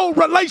let that old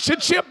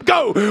relationship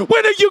go?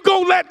 When are you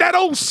going to let that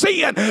old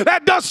sin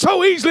that does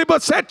so easily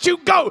beset you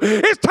go?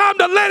 It's time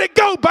to let it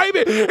go, baby.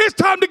 It's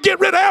time to get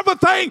rid of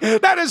everything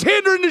that is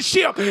hindering the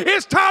ship.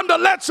 It's time to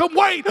let some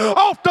weight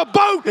off the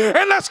boat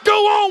and let's go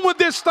on with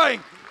this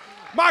thing.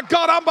 My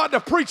God, I'm about to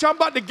preach. I'm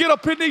about to get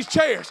up in these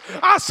chairs.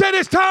 I said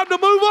it's time to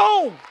move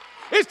on.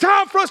 It's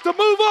time for us to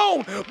move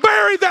on.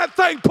 Bury that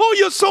thing. Pull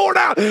your sword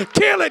out.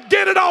 Kill it.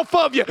 Get it off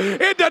of you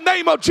in the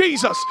name of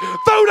Jesus.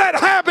 Throw that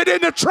habit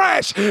in the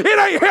trash. It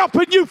ain't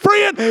helping you,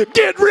 friend.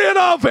 Get rid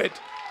of it.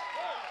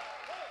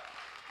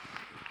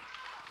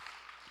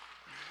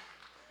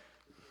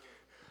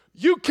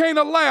 You can't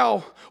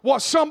allow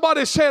what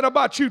somebody said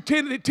about you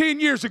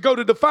 10 years ago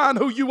to define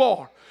who you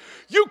are.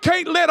 You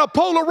can't let a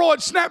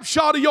Polaroid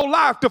snapshot of your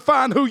life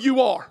define who you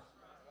are.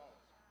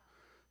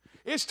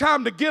 It's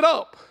time to get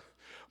up.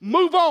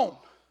 Move on.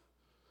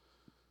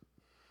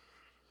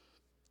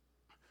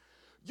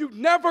 You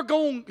never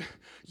gonna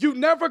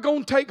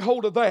take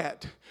hold of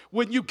that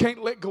when you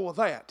can't let go of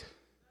that.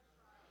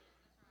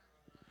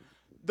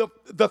 The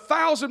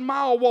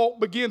 1,000-mile walk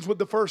begins with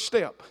the first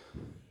step.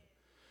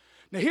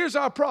 Now here's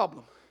our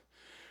problem.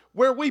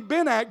 Where we've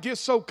been at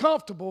gets so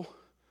comfortable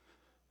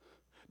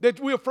that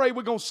we're afraid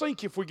we're going to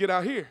sink if we get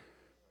out here.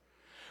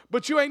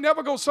 But you ain't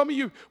never going to, some of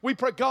you, we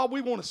pray, God,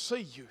 we want to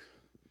see you.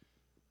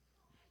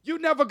 You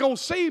never going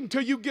to see him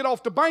until you get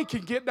off the bank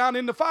and get down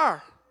in the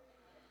fire.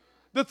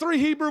 The 3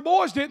 Hebrew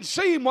boys didn't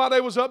see him while they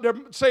was up there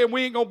saying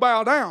we ain't going to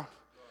bow down.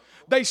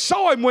 They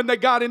saw him when they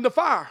got in the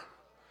fire.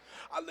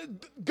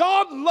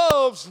 God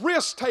loves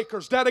risk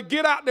takers that'll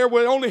get out there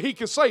where only he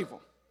can save them.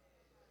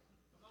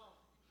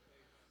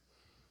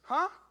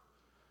 Huh?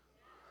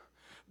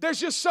 There's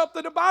just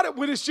something about it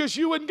when it's just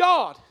you and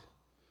God.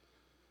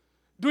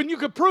 When you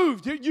can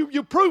prove,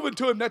 you've proven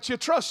to him that you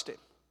trust him.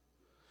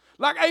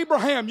 Like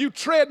Abraham, you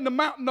treading the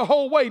mountain the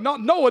whole way, not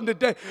knowing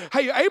that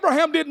hey,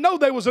 Abraham didn't know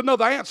there was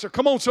another answer.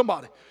 Come on,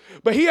 somebody.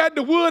 But he had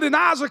the wood and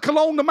Isaac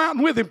along the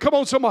mountain with him. Come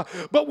on, somebody.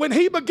 But when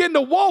he began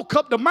to walk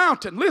up the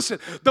mountain, listen,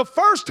 the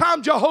first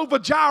time Jehovah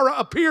Jireh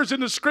appears in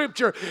the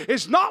scripture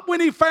is not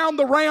when he found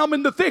the ram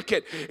in the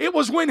thicket. It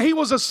was when he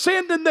was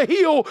ascending the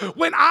hill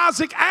when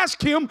Isaac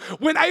asked him,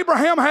 when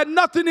Abraham had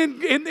nothing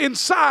in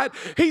sight,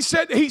 he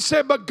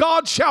said, but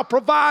God shall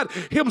provide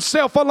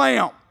himself a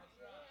lamb.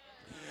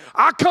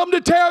 I come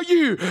to tell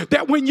you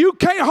that when you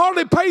can't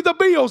hardly pay the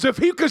bills, if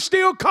he could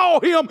still call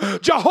him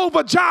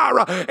Jehovah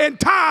Jireh and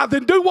tithe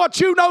and do what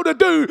you know to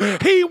do,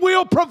 he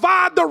will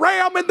provide the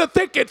ram in the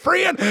thicket,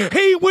 friend.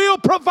 He will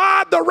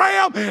provide the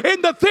ram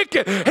in the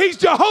thicket. He's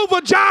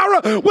Jehovah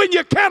Jireh when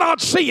you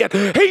cannot see it.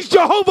 He's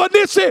Jehovah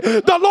Nissi,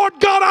 the Lord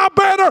God our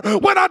banner,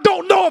 when I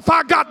don't know if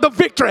I got the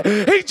victory.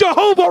 He's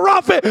Jehovah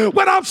Rapha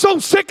when I'm so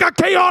sick I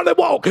can't hardly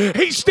walk.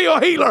 He's still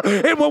healer.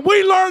 And when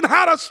we learn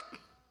how to...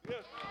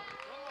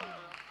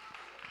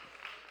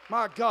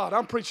 My God,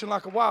 I'm preaching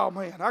like a wild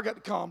man. I got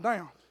to calm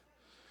down.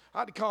 I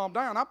had to calm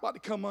down. I'm about to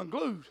come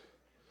unglued.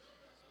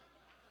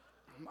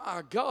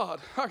 My God,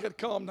 I got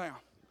to calm down.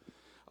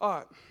 All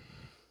right.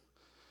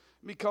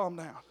 Let me calm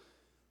down.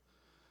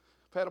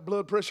 I've had a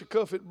blood pressure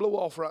cuff. It blew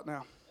off right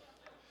now.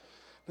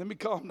 Let me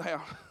calm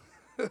down.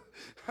 I'm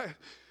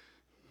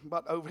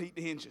about to overheat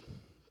the engine.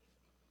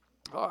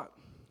 All right.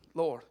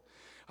 Lord,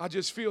 I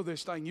just feel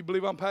this thing. You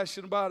believe I'm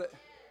passionate about it?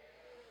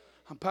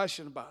 I'm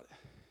passionate about it.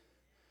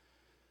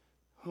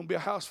 We're going to be a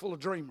house full of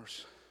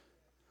dreamers.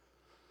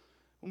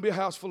 We're going to be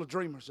a house full of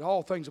dreamers.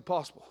 All things are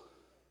possible.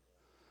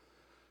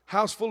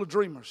 House full of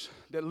dreamers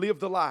that live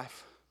the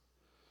life.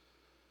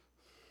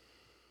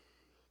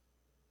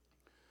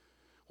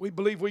 We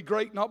believe we're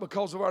great not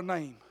because of our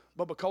name,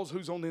 but because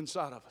who's on the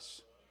inside of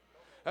us.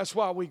 That's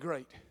why we're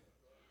great.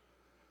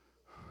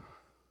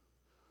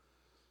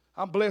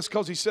 I'm blessed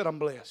because he said I'm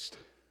blessed.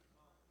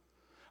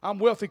 I'm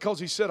wealthy because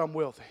he said I'm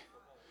wealthy.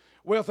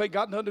 Wealth ain't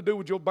got nothing to do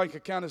with your bank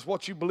account. It's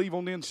what you believe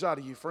on the inside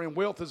of you, friend.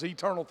 Wealth is an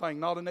eternal thing,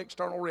 not an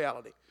external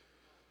reality.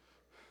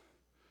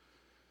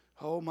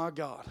 Oh, my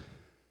God.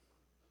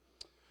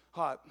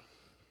 All right.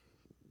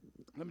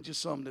 Let me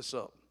just sum this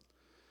up.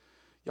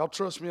 Y'all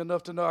trust me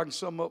enough to know I can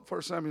sum up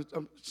 1 Samuel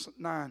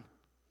 9.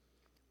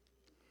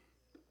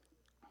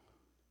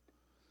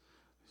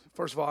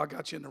 First of all, I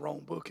got you in the wrong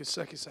book. It's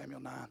 2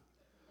 Samuel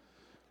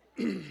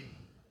 9.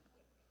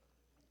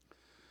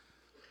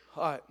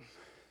 All right.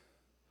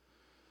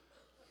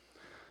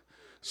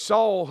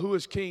 Saul, who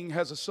is king,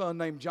 has a son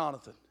named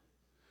Jonathan.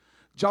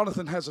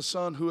 Jonathan has a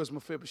son who is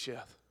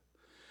Mephibosheth.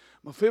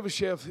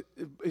 Mephibosheth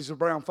is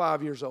around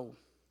 5 years old.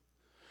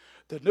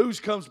 The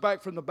news comes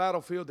back from the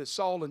battlefield that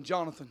Saul and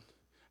Jonathan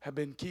have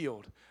been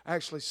killed.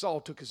 Actually,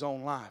 Saul took his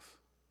own life.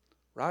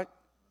 Right?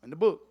 In the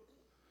book.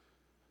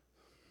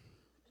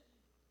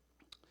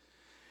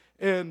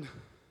 And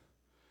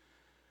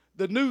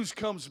the news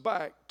comes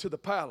back to the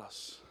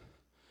palace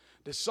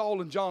that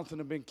Saul and Jonathan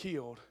have been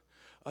killed.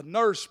 A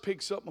nurse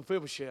picks up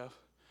Mephibosheth,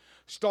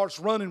 starts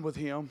running with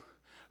him,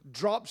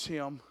 drops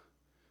him.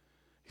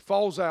 He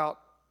falls out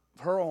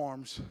of her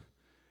arms,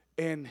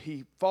 and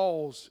he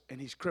falls,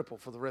 and he's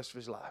crippled for the rest of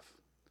his life.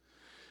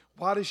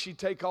 Why does she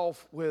take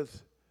off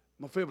with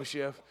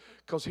Mephibosheth?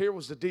 Because here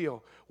was the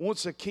deal.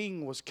 Once a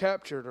king was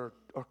captured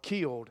or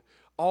killed,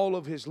 all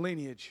of his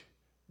lineage,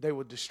 they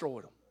would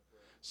destroy them.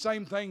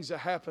 Same things that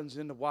happens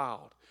in the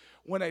wild.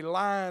 When a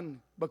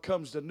lion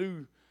becomes the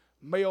new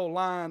male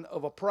line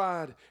of a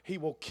pride, he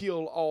will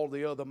kill all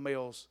the other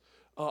males'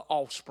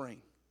 offspring.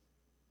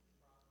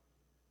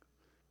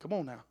 Come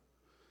on now.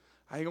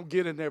 I ain't going to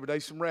get in there, but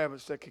there's some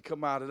rabbits that could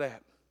come out of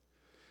that.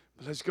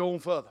 But let's go on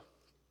further.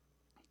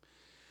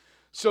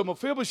 So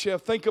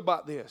Mephibosheth, think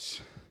about this.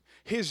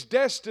 His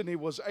destiny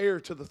was heir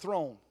to the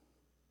throne.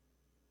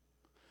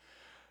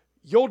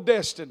 Your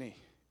destiny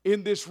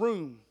in this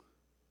room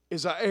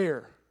is an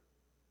heir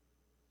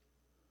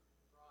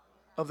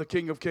of the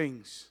King of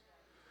Kings.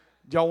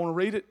 Y'all want to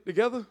read it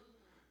together?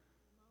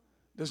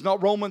 Does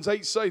not Romans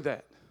 8 say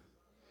that?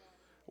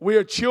 We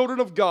are children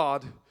of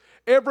God.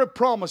 Every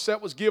promise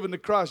that was given to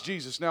Christ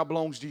Jesus now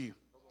belongs to you.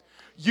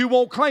 You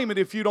won't claim it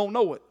if you don't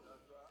know it.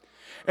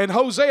 And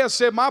Hosea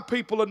said, my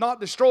people are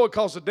not destroyed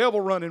because the devil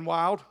running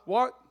wild.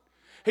 What?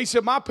 He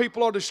said, my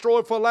people are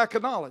destroyed for lack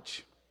of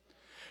knowledge.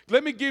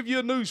 Let me give you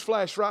a news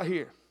flash right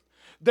here.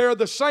 There are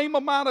the same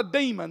amount of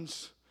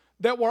demons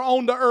that were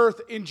on the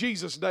earth in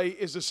Jesus' day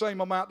is the same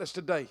amount that's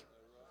today.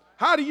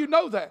 How do you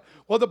know that?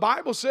 Well, the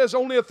Bible says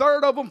only a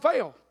third of them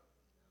fell.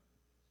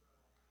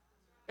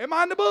 Am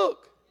I in the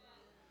book?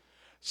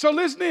 So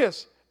listen to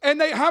this.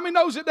 And how many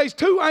knows that there's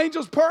 2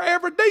 angels per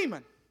every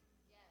demon?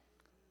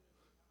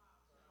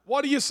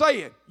 What are you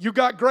saying? You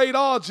got great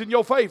odds in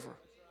your favor.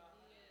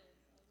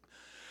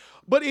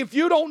 But if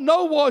you don't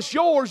know what's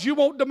yours, you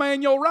won't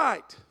demand your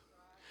right.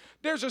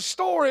 There's a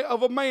story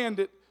of a man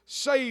that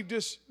saved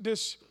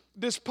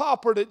this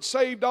pauper that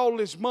saved all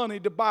his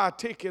money to buy a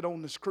ticket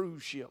on this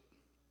cruise ship.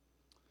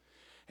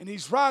 And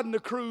he's riding the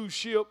cruise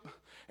ship,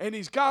 and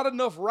he's got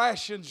enough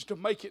rations to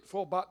make it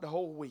for about the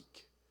whole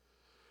week.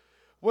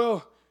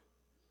 Well,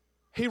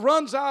 he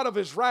runs out of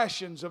his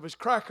rations of his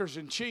crackers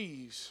and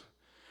cheese,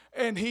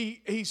 and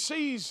he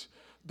sees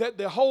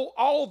that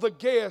all the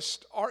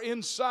guests are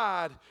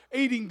inside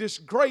eating this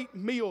great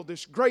meal,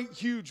 this great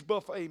huge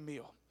buffet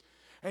meal.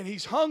 And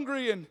he's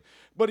hungry,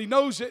 but he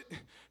knows that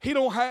he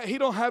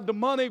don't have the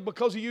money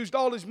because he used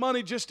all his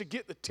money just to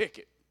get the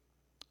ticket.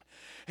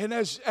 And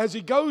as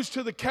he goes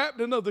to the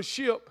captain of the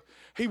ship,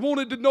 he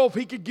wanted to know if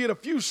he could get a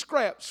few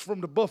scraps from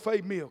the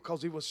buffet meal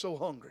because he was so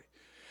hungry.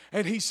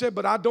 And he said,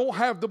 but I don't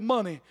have the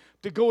money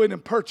to go in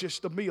and purchase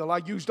the meal. I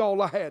used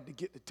all I had to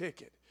get the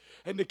ticket.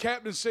 And the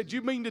captain said,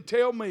 you mean to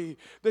tell me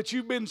that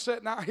you've been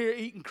sitting out here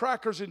eating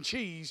crackers and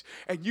cheese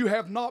and you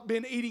have not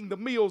been eating the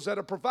meals that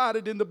are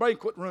provided in the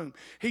banquet room?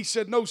 He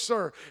said, no,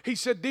 sir. He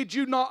said, did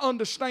you not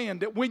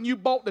understand that when you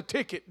bought the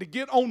ticket to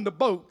get on the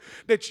boat,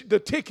 that the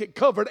ticket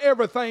covered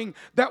everything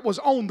that was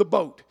on the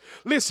boat?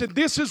 Listen,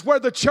 this is where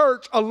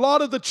a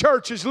lot of the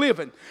church is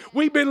living.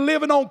 We've been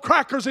living on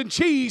crackers and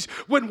cheese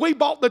when we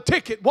bought the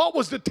ticket. What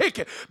was the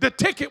ticket? The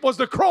ticket was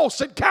the cross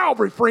at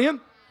Calvary,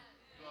 friend.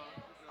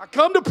 I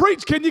come to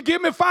preach. Can you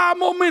give me 5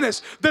 more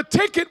minutes? The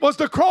ticket was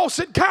the cross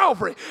at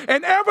Calvary.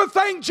 And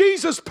everything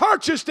Jesus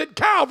purchased at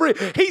Calvary,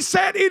 he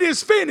said it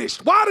is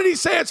finished. Why did he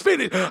say it's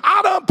finished?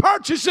 I done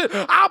purchased it.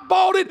 I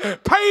bought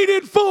it, paid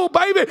in full,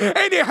 baby.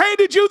 And he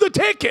handed you the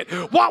ticket.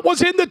 What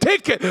was in the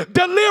ticket?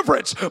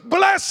 Deliverance,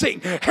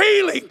 blessing,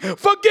 healing,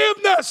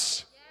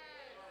 forgiveness.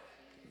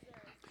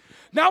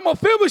 Now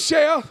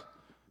Mephibosheth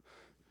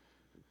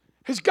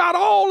has got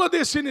all of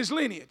this in his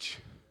lineage.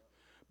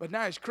 But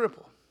now he's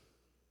crippled.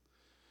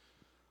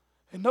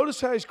 And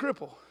notice how he's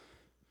crippled.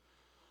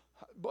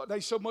 But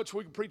there's so much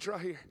we can preach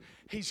right here.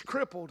 He's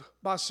crippled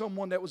by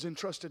someone that was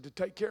entrusted to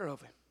take care of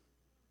him.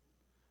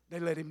 They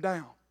let him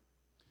down.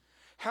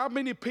 How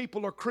many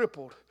people are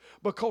crippled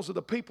because of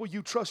the people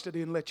you trusted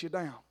in let you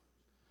down?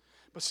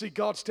 But see,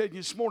 God's telling you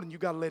this morning, you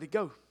got to let it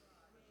go.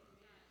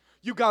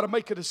 You got to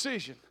make a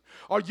decision.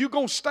 Are you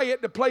going to stay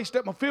at the place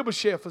that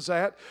Mephibosheth is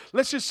at?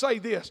 Let's just say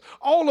this.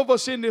 All of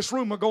us in this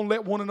room are going to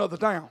let one another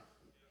down.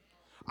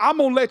 I'm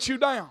going to let you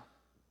down.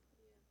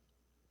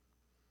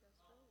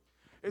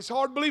 It's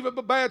hard to believe it,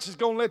 but Bats is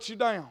going to let you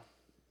down.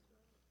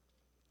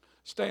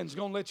 Stan's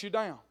going to let you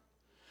down.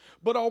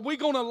 But are we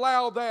going to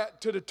allow that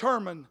to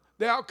determine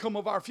the outcome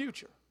of our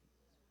future?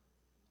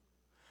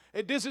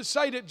 It doesn't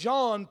say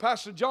that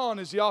Pastor John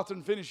is the author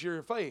and finisher of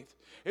your faith.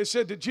 It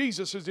said that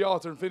Jesus is the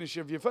author and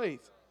finisher of your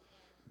faith.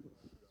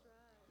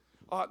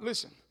 All right,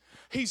 listen.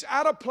 He's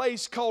at a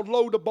place called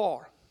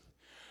Lodabar.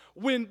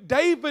 When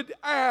David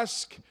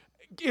asked,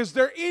 is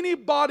there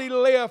anybody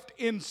left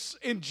in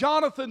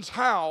Jonathan's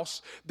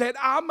house that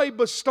I may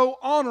bestow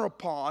honor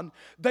upon?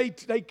 They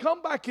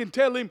come back and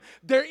tell him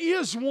there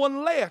is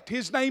one left.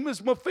 His name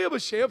is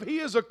Mephibosheth. He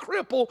is a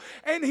cripple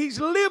and he's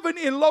living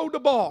in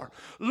Lodabar.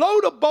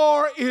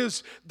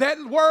 Lodabar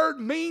that word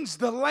means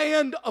the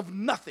land of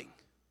nothing.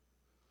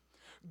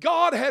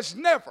 God has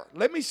never,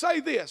 let me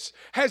say this,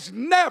 has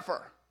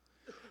never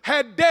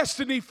had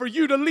destiny for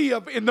you to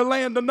live in the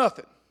land of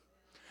nothing.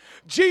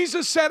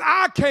 Jesus said,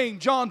 I came,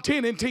 John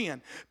 10:10,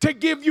 to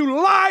give you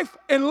life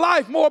and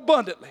life more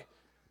abundantly.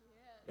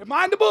 Am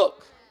I in the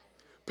book?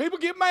 People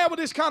get mad with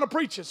this kind of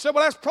preaching. Say,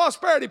 well, that's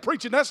prosperity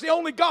preaching. That's the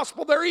only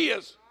gospel there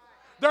is.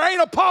 There ain't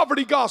a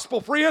poverty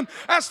gospel, friend.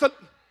 That's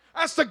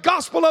the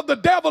gospel of the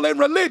devil in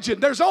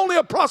religion. There's only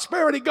a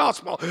prosperity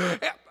gospel.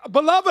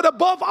 Beloved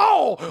above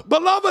all,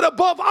 beloved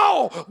above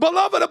all,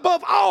 beloved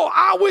above all,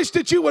 I wish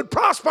that you would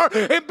prosper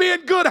and be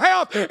in good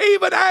health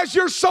even as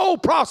your soul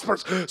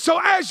prospers.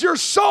 So as your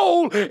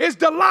soul is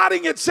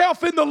delighting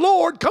itself in the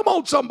Lord, come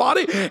on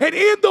somebody, and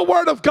in the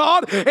Word of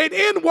God and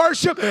in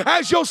worship,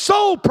 as your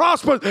soul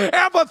prospers,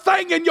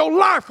 everything in your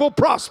life will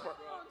prosper.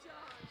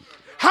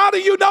 How do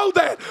you know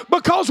that?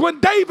 Because when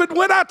David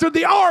went after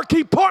the ark,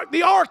 he parked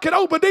the ark at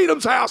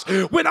Obed-Edom's house.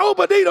 When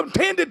Obed-Edom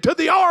tended to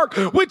the ark,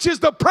 which is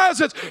the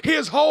presence,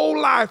 his whole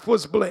life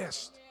was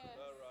blessed.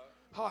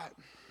 All right.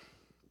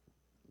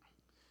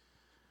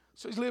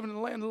 So he's living in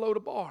the land of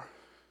Lodabar.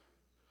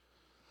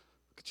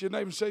 Look at your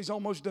neighbor and say, he's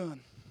almost done.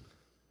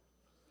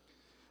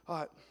 All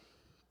right.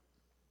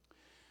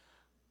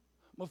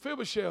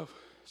 Mephibosheth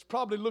is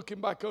probably looking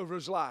back over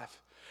his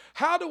life.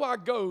 How do I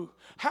go?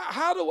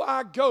 How do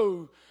I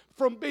go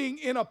from being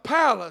in a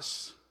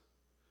palace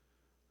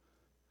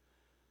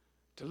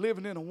to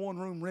living in a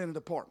one-room rented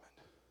apartment?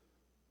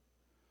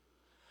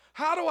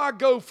 How do I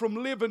go from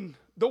living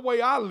the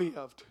way I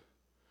lived,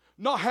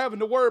 not having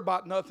to worry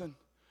about nothing,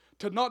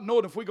 to not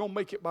knowing if we're going to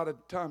make it by the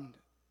time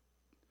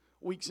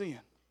week's in?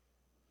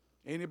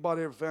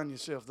 Anybody ever found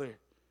yourself there?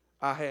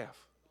 I have.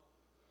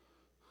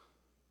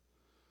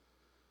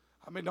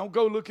 I mean, don't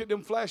go look at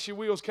them flashy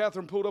wheels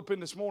Catherine pulled up in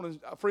this morning.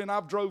 Friend,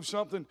 I've drove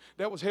something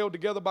that was held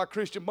together by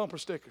Christian bumper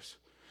stickers.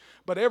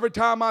 But every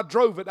time I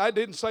drove it, I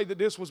didn't say that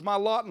this was my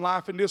lot in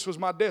life and this was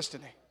my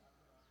destiny.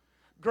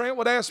 Grant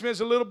would ask me as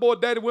a little boy,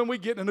 Daddy, when we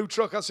get in a new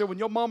truck? I said, when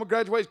your mama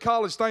graduates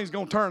college, things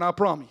going to turn, I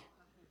promise you.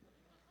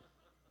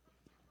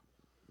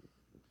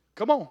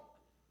 Come on.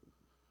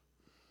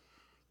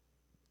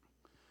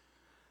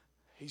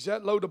 He's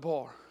at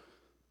Lodabar.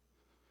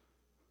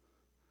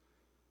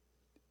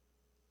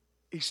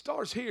 He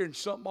starts hearing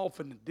something off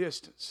in the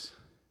distance.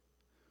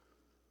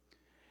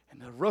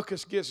 And the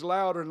ruckus gets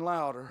louder and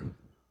louder.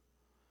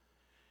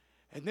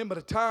 And then by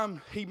the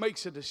time he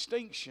makes a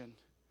distinction,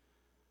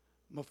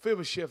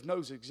 Mephibosheth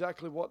knows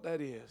exactly what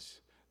that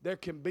is. There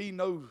can be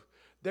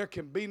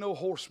no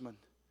horseman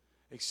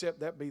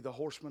except that be the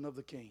horseman of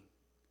the king.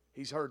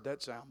 He's heard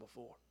that sound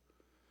before.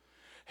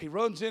 He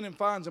runs in and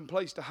finds a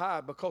place to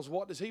hide because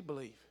what does he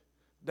believe?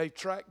 They've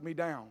tracked me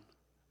down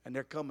and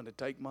they're coming to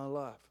take my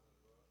life.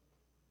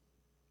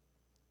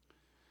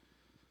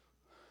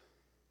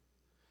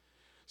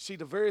 See,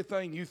 the very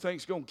thing you think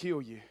is going to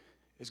kill you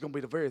is going to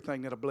be the very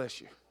thing that'll bless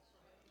you.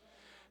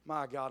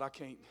 My God, I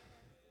can't.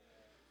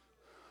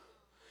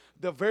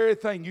 The very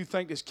thing you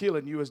think is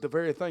killing you is the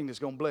very thing that's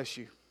going to bless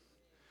you.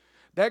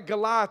 That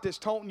Goliath that's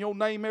taunting your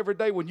name every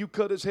day, when you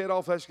cut his head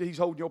off, he's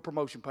holding your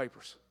promotion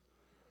papers.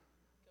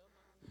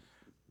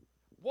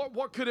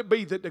 What could it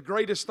be that the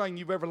greatest thing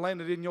you've ever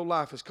landed in your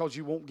life is because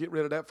you won't get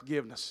rid of that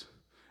forgiveness?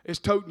 It's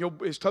toting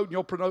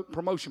your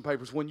promotion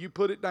papers. When you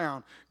put it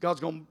down, God's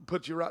going to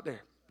put you right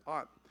there. All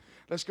right,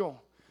 let's go on.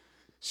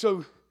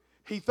 So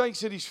he thinks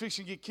that he's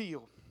fixing to get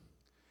killed.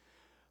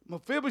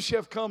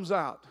 Mephibosheth comes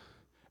out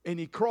and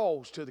he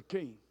crawls to the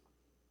king.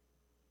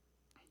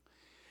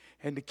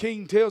 And the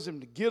king tells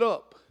him to get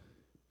up.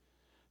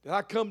 That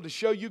I come to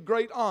show you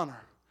great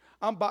honor.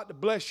 I'm about to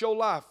bless your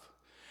life.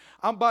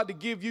 I'm about to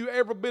give you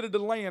every bit of the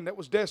land that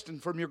was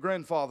destined from your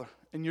grandfather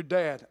and your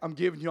dad. I'm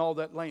giving you all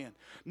that land.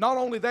 Not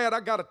only that, I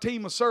got a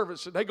team of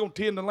servants that they're going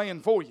to tend the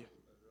land for you.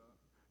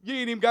 You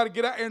ain't even got to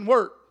get out there and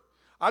work.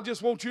 I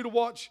just want you to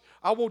watch.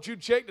 I want you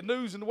to check the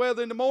news and the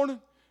weather in the morning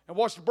and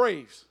watch the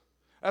Braves.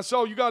 That's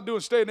all you got to do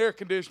is stay in the air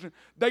conditioner.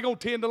 They're going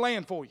to tend the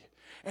land for you.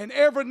 And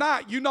every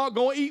night you're not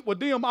going to eat with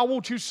them. I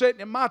want you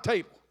sitting at my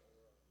table.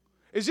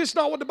 Is this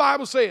not what the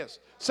Bible says?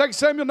 2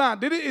 Samuel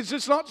 9. Is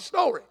this not the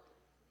story?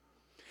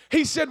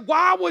 He said,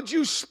 why would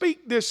you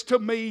speak this to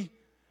me?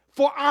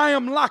 For I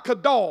am like a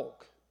dog.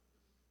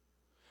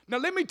 Now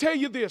let me tell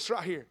you this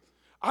right here.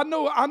 I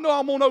know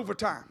I'm on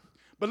overtime.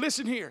 But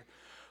listen here.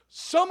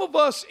 Some of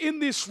us in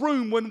this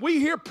room, when we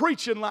hear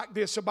preaching like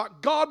this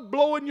about God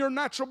blowing your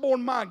natural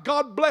born mind,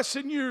 God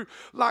blessing you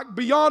like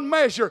beyond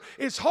measure,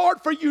 it's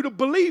hard for you to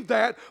believe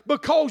that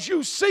because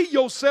you see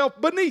yourself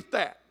beneath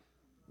that.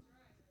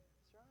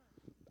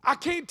 I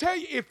can't tell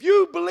you, if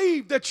you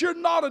believe that you're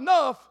not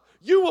enough,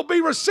 you will be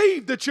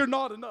received that you're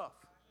not enough.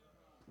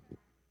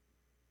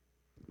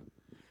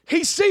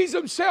 He sees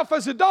himself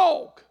as a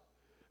dog.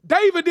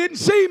 David didn't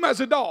see him as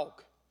a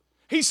dog.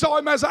 He saw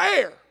him as an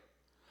heir.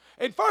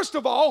 And first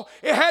of all,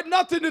 it had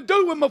nothing to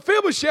do with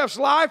Mephibosheth's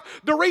life,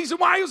 the reason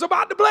why he was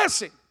about to bless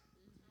him.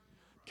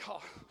 God,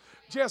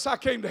 Jess, I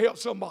came to help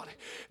somebody.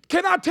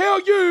 Can I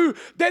tell you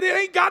that it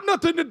ain't got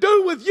nothing to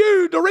do with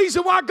you, the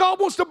reason why God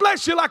wants to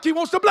bless you like he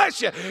wants to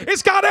bless you?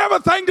 It's got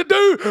everything to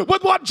do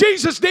with what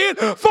Jesus did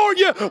for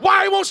you,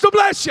 why he wants to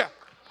bless you.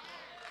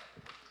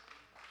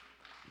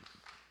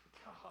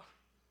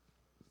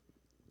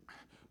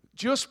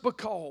 Just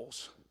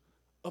because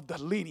of the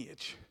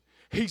lineage,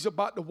 he's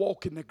about to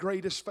walk in the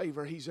greatest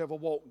favor he's ever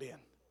walked in.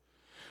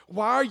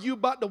 Why are you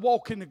about to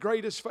walk in the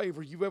greatest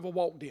favor you've ever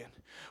walked in?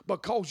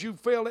 Because you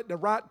fell at the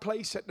right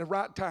place at the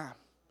right time.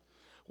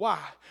 Why?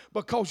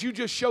 Because you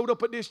just showed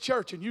up at this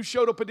church, and you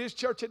showed up at this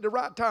church at the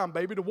right time,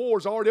 baby. The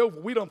war's already over.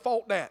 We done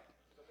fought that.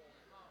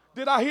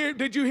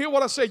 Did you hear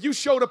what I said? You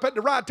showed up at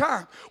the right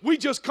time. We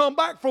just come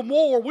back from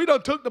war. We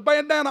done took the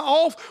bandana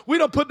off. We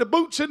done put the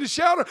boots in the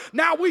shelter.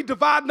 Now we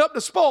dividing up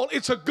the spoil.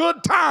 It's a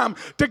good time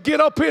to get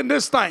up in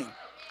this thing.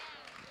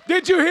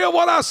 Did you hear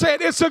what I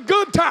said? It's a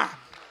good time.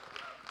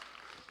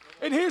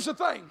 And here's the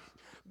thing.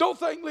 Don't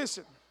think,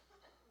 listen.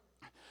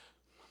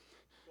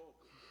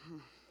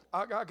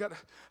 I got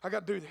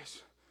to do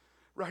this.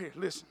 Right here,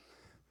 listen.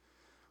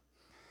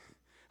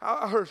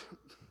 I heard,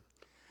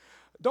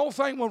 don't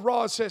think when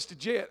Rod says to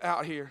Jet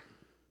out here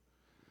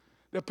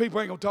that people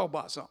ain't going to talk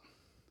about something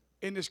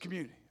in this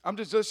community.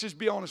 Let's just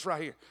be honest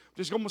right here. I'm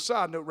just going to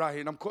side note right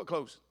here, and I'm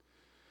closing.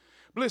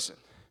 But listen,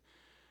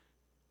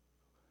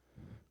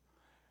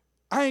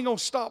 I ain't going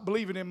to stop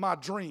believing in my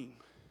dream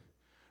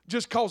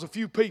just because a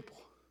few people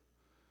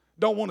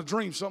don't want to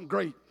dream something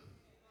great.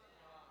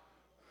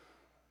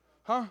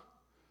 Huh?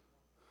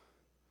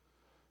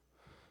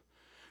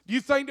 Do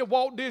you think that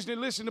Walt Disney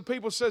listening to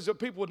people says that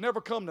people would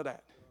never come to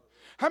that?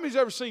 How many's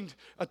ever seen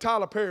a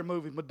Tyler Perry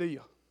movie,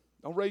 Medea?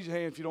 Don't raise your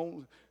hand if you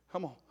don't.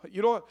 Come on.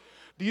 You know what?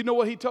 Do you know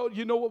what he told?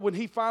 You know what? When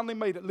he finally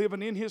made it,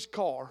 living in his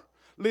car,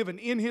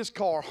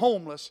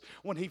 homeless,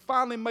 when he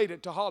finally made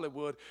it to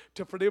Hollywood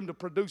for them to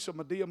produce a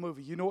Medea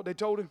movie, you know what they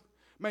told him?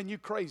 Man, you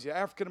crazy.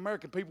 African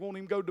American people won't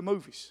even go to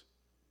movies.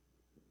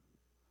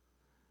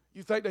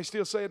 You think they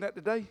still saying that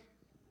today?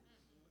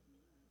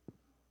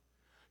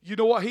 You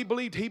know what he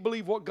believed? He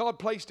believed what God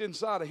placed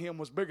inside of him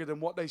was bigger than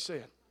what they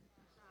said.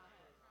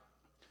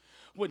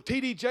 When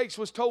T.D. Jakes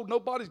was told,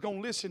 nobody's going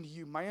to listen to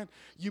you, man.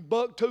 You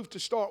buck-toothed to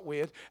start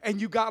with, and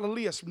you got a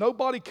lisp.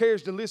 Nobody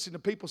cares to listen to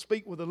people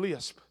speak with a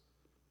lisp.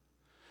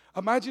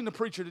 Imagine the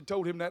preacher that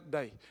told him that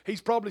day. He's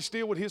probably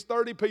still with his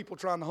 30 people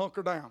trying to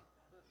hunker down.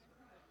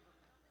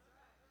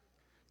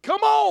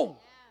 Come on!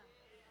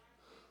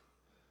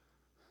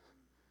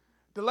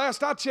 The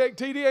last I checked,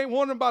 T.D. ain't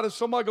wondering about if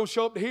somebody going to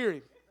show up to hear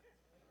him.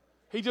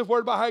 He just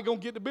worried about how he's going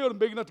to get the building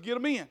big enough to get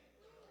them in.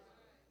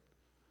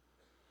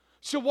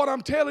 So what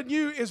I'm telling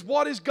you is,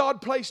 what has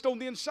God placed on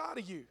the inside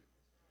of you?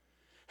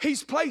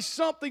 He's placed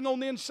something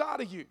on the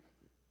inside of you.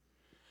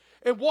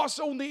 And what's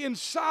on the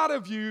inside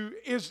of you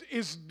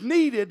is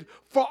needed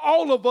for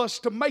all of us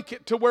to make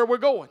it to where we're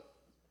going.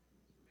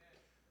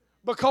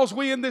 Because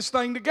we're in this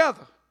thing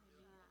together.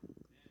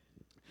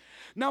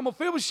 Now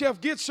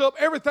Mephibosheth gets up,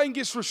 everything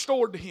gets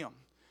restored to him.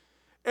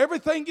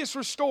 Everything gets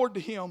restored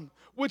to him,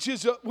 which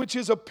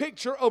is a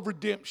picture of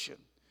redemption.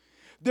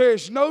 There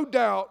is no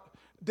doubt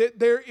that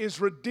there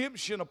is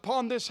redemption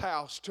upon this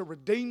house to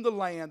redeem the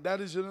land.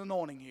 That is an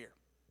anointing here.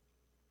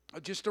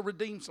 Just to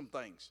redeem some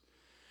things.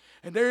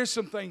 And there is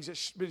some things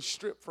that's been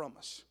stripped from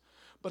us.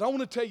 But I want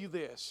to tell you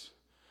this,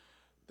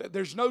 that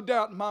there's no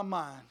doubt in my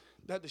mind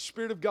that the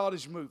Spirit of God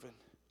is moving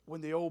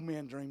when the old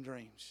men dream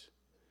dreams.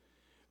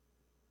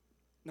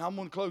 Now I'm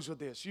going to close with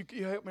this.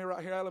 You help me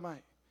right here, Alabama.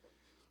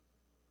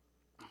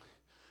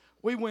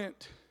 We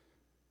went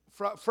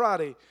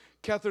Friday.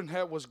 Catherine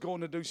was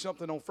going to do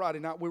something on Friday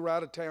night. We were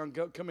out of town,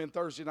 come in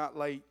Thursday night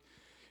late.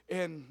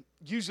 And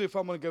usually if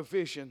I'm going to go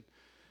fishing,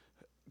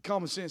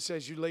 common sense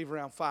says you leave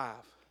around 5.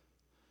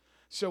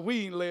 So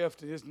we ain't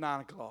left, and it's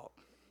 9 o'clock.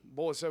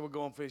 Boy said we're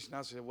going fishing.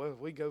 I said, well,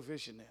 we go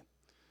fishing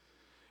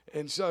then.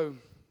 And so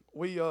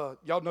we,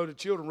 y'all know the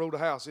children rode a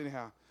house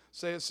anyhow.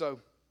 Say it so.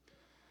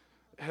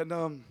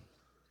 And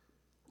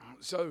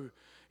so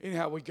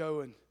anyhow we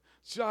go, and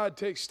so I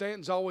text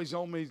Stanton's always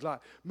on me. He's like,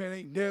 man, I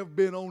ain't never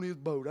been on his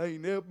boat. I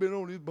ain't never been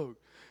on his boat.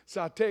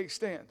 So I text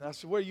Stanton. I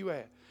said, where you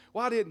at?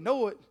 Well, I didn't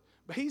know it,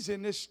 but he's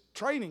in this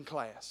training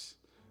class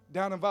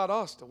down in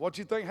Valdosta. What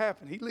you think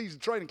happened? He leaves the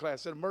training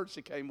class. An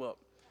emergency came up.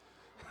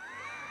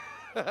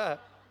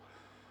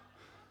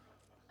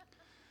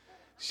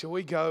 So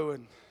we go,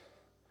 and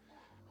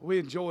we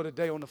enjoyed a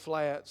day on the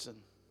flats, and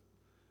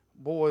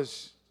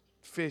boys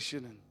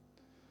fishing,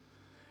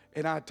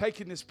 and I had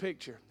taken this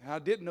picture. And I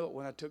didn't know it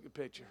when I took the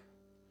picture.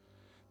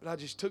 But I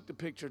just took the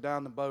picture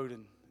down the boat,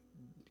 and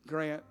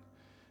Grant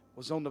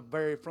was on the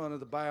very front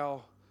of the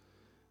bow.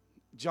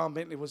 John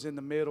Bentley was in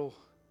the middle.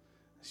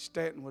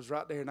 Stanton was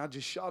right there, and I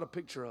just shot a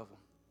picture of him.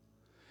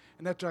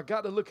 And after I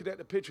got to looking at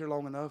the picture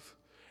long enough,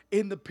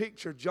 in the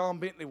picture, John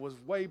Bentley was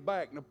way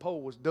back, and the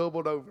pole was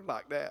doubled over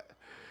like that.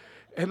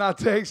 And I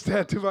texted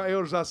that to my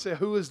elders. I said,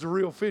 who is the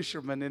real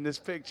fisherman in this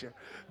picture?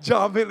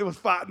 John Bentley was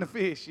fighting the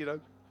fish, you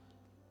know.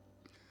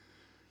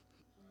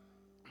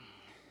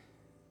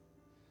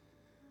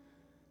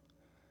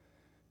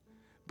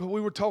 But we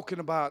were talking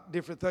about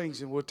different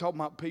things, and we were talking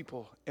about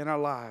people in our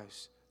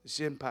lives that's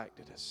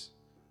impacted us.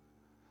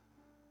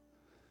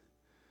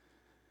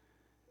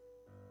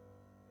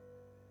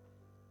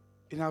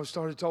 And I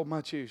started talking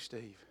about you,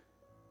 Steve.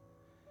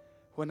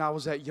 When I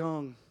was that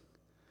young,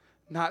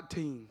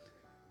 19,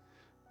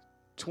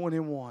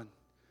 21,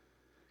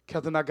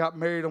 Catherine and I got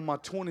married on my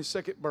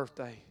 22nd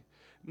birthday.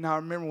 Now I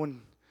remember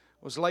when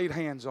I was laid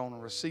hands on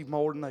and received my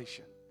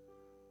ordination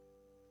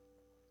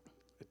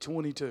at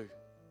 22.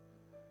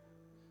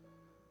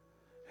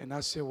 And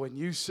I said, when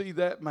you see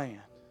that man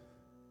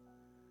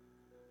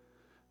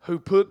who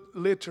put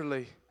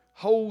literally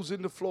holes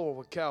in the floor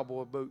with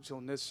cowboy boots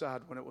on this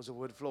side when it was a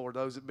wood floor,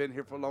 those that have been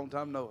here for a long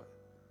time know it.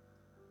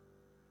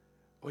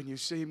 When you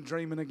see him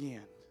dreaming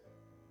again,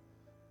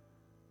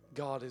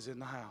 God is in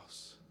the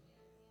house.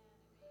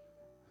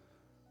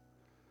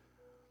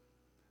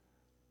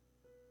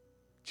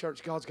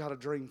 Church, God's got a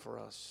dream for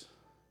us.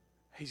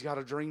 He's got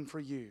a dream for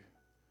you.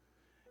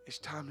 It's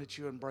time that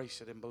you embrace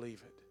it and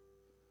believe it.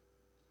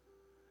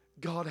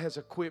 God has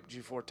equipped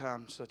you for a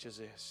time such as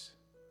this.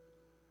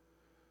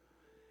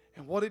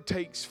 And what it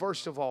takes,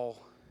 first of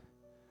all,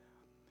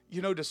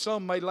 you know,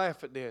 some may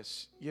laugh at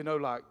this. You know,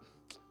 like,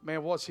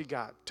 man, what's he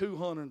got?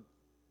 200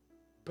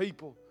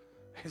 people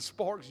in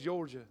Sparks,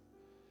 Georgia.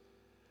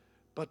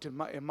 But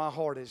in my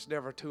heart, it's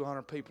never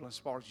 200 people in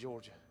Sparks,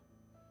 Georgia.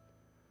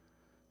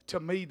 To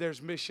me,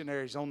 there's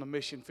missionaries on the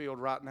mission field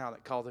right now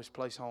that call this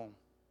place home.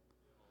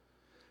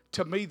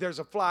 To me, there's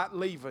a flight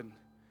leaving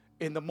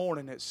in the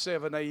morning at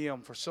 7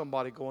 a.m. for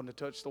somebody going to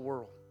touch the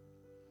world.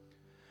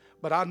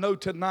 But I know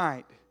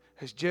tonight,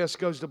 as Jess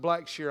goes to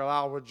Blackshear,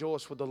 I'll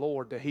rejoice with the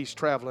Lord that he's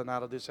traveling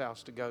out of this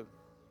house to go.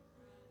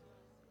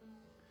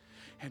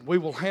 And we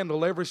will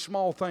handle every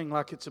small thing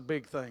like it's a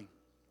big thing.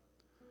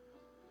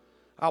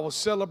 I will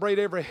celebrate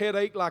every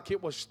headache like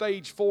it was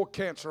stage 4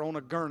 cancer on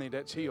a gurney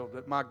that's healed,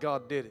 that my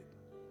God did it.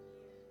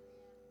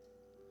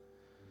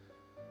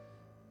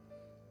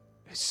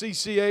 As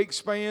CCA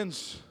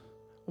expands,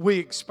 we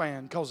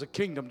expand because the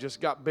kingdom just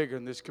got bigger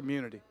in this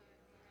community.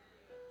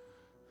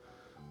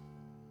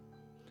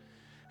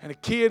 And a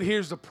kid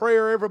hears the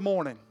prayer every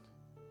morning.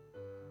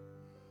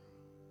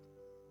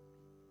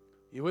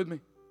 You with me?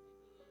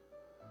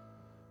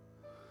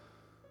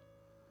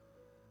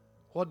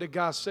 What did the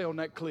guy say on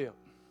that clip?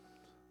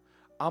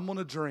 I'm going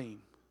to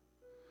dream.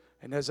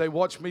 And as they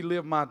watch me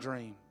live my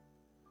dream,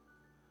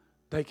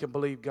 they can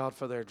believe God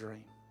for their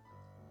dream.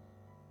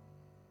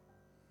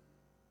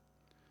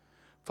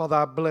 Father,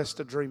 I bless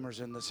the dreamers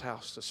in this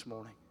house this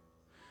morning.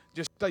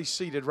 Just stay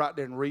seated right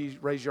there and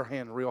raise your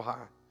hand real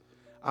high.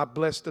 I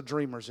bless the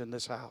dreamers in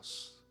this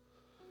house.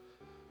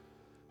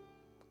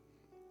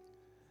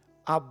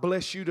 I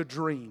bless you to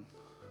dream.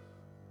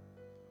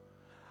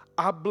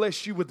 I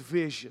bless you with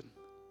vision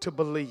to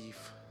believe.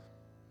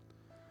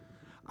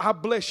 I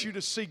bless you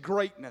to see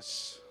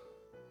greatness.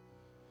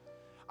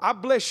 I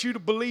bless you to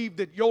believe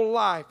that your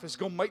life is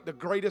going to make the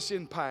greatest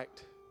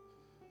impact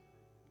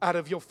out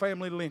of your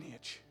family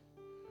lineage.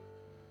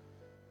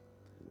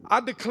 I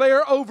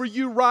declare over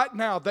you right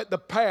now that the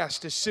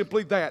past is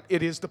simply that.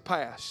 It is the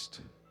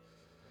past.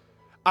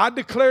 I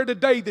declare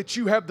today that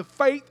you have the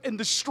faith and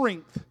the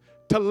strength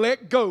to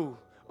let go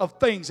of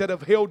things that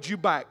have held you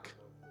back.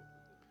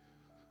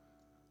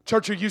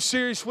 Church, are you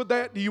serious with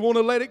that? Do you want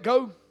to let it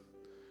go?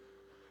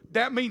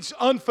 That means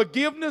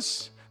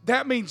unforgiveness.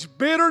 That means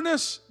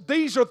bitterness.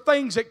 These are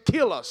things that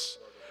kill us.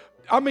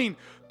 I mean,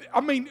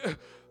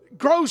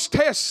 gross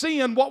test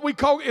sin, what we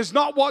call, is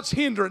not what's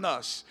hindering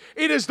us.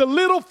 It is the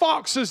little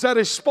foxes that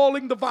is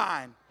spoiling the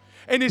vine.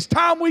 And it's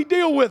time we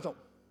deal with them.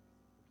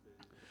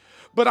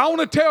 But I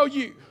want to tell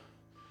you,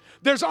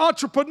 there's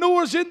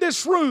entrepreneurs in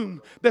this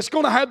room that's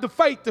going to have the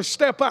faith to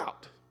step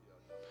out.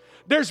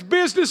 There's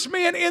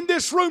businessmen in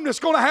this room that's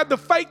going to have the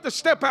faith to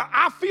step out.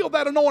 I feel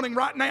that anointing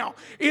right now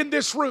in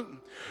this room.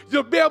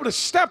 You'll be able to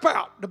step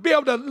out, to be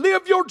able to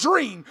live your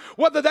dream,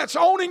 whether that's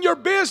owning your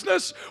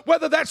business,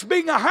 whether that's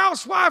being a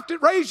housewife to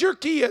raise your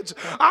kids.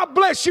 I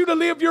bless you to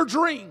live your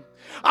dream.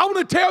 I want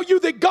to tell you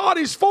that God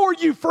is for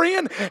you,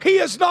 friend. He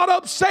is not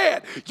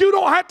upset. You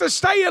don't have to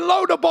stay in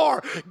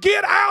Lodabar.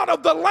 Get out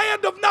of the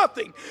land of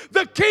nothing.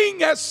 The King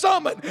has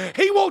summoned.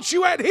 He wants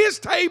you at His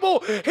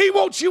table. He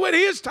wants you at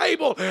His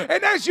table.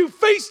 And as you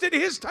feast at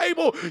His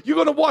table, you're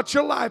going to watch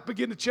your life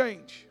begin to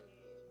change.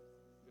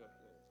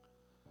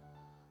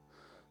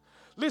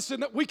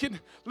 Listen,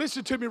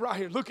 listen to me right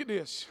here. Look at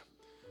this.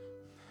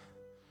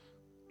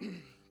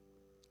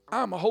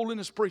 I'm a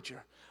holiness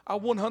preacher. I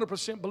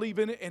 100% believe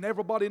in it, and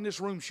everybody in this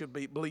room should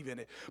believe in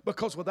it.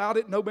 Because without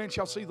it, no man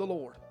shall see the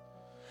Lord.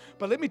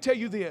 But let me tell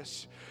you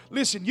this.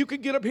 Listen, you can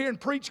get up here and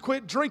preach,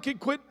 quit drinking,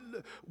 quit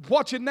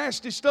watching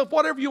nasty stuff,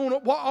 whatever you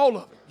want, all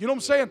of it. You know what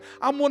I'm saying?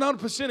 I'm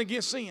 100%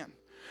 against sin.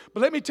 But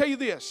let me tell you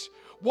this.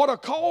 What will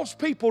cause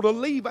people to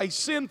leave a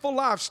sinful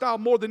lifestyle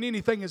more than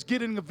anything is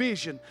getting a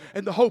vision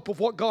and the hope of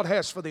what God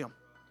has for them.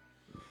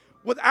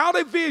 Without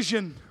a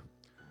vision,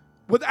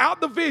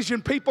 without the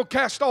vision, people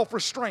cast off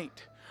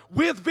restraint.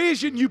 With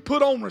vision, you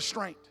put on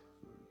restraint.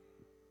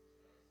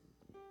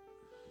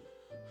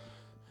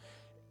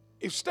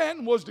 If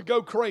Stanton was to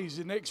go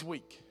crazy next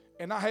week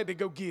and I had to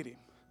go get him,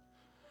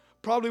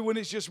 probably when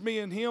it's just me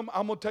and him,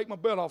 I'm going to take my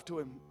belt off to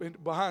him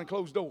behind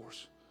closed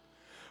doors.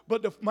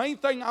 But the main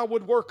thing I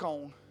would work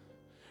on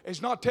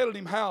is not telling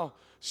him how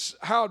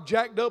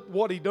jacked up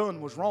what he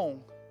done was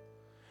wrong.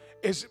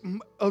 Is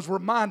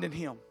reminding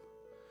him,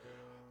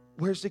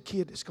 where's the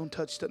kid that's going to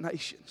touch the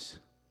nations?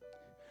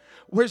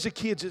 Where's the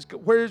kid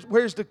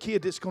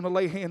that's going to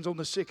lay hands on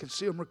the sick and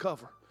see them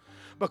recover?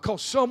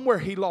 Because somewhere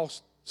he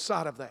lost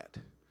sight of that.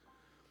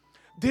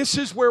 This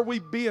is where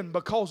we've been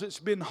because it's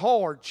been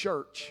hard,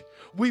 church.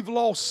 We've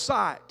lost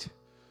sight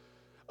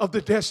of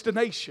the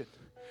destination.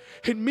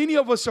 And many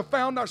of us have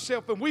found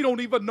ourselves and we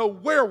don't even know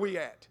where we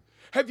at.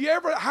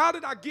 How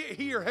did I get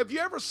here? Have you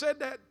ever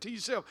said that to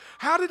yourself?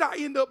 How did I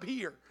end up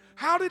here?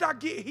 How did I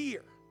get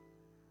here?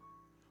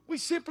 We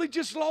simply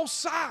just lost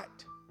sight.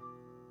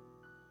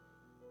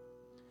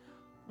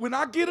 When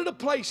I get at a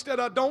place that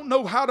I don't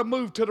know how to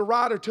move to the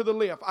right or to the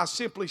left, I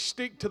simply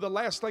stick to the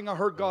last thing I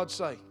heard God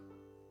say.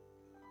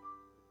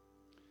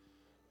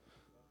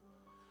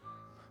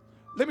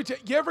 Let me tell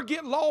you, you ever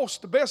get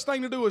lost, the best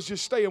thing to do is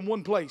just stay in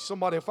one place.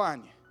 Somebody will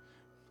find you.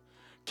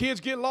 Kids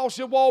get lost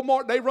in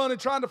Walmart, they run and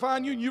trying to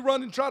find you, and you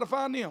run and try to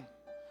find them.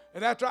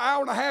 And after an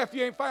hour and a half,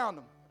 you ain't found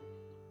them.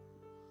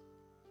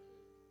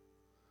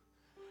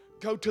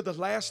 Go to the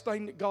last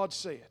thing that God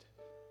said.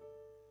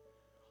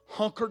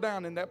 Hunker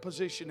down in that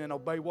position and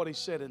obey what He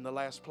said in the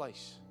last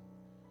place.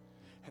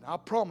 And I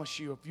promise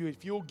you,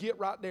 if you'll get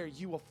right there,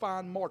 you will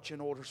find marching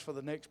orders for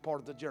the next part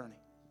of the journey.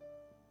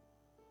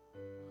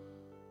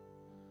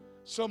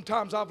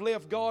 Sometimes I've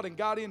left God and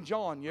got in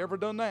John. You ever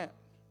done that?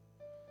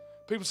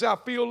 People say, I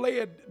feel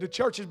lead. The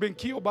church has been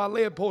killed by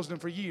lead poisoning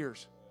for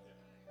years.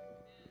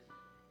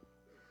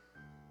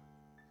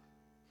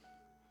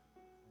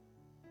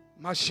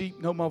 My sheep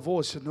know my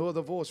voice, and no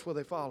other voice will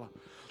they follow.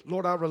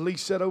 Lord, I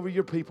release that over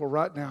your people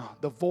right now.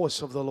 The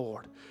voice of the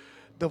Lord.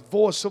 The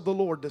voice of the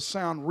Lord to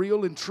sound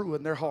real and true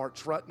in their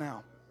hearts right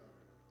now.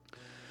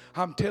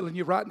 I'm telling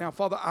you right now,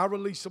 Father, I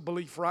release a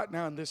belief right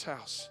now in this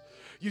house.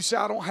 You say,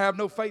 I don't have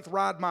no faith,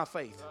 ride my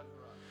faith.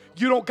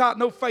 You don't got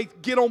no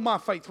faith, get on my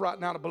faith right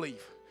now to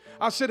believe.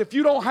 I said, if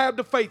you don't have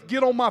the faith,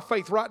 get on my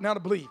faith right now to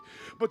believe.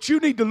 But you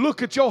need to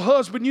look at your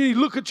husband, you need to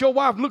look at your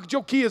wife, look at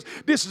your kids.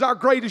 This is our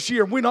greatest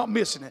year, and we're not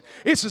missing it.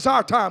 This is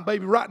our time,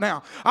 baby, right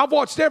now. I've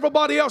watched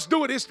everybody else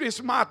do it.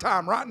 It's my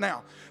time right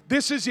now.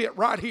 This is it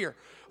right here.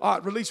 All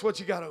right, release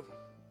what you got over.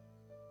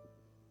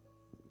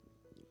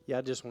 Yeah,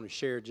 I just want to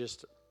share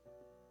just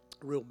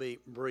real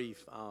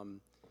brief.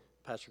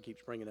 Pastor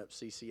keeps bringing up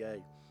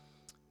CCA.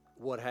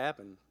 What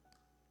happened,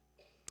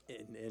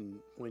 and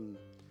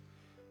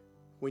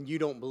when you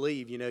don't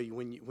believe, you know,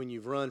 when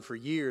you've run for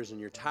years and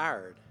you're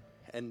tired,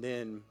 and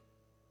then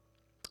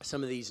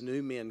some of these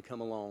new men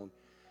come along,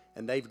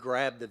 and they've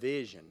grabbed the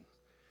vision.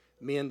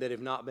 Men that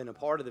have not been a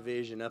part of the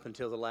vision up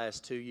until the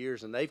last 2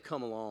 years, and they've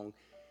come along,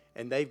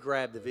 and they've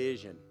grabbed the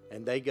vision,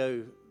 and they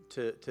go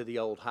to the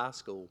old high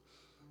school,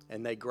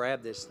 and they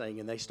grab this thing,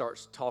 and they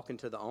start talking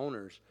to the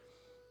owners,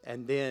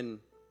 and then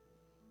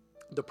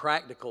the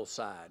practical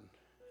side,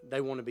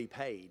 they want to be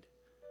paid,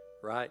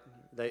 right?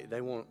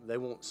 They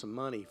want some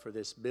money for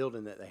this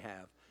building that they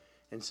have,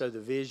 and so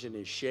the vision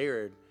is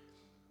shared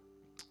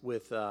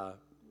with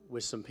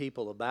some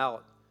people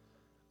about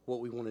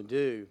what we want to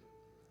do,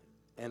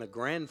 and a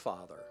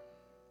grandfather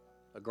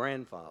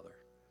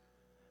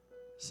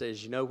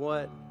says, you know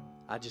what?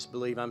 I just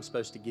believe I'm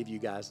supposed to give you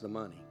guys the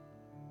money.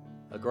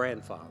 A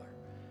grandfather.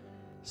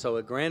 So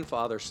a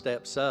grandfather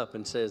steps up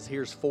and says,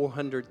 here's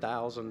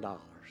 $400,000.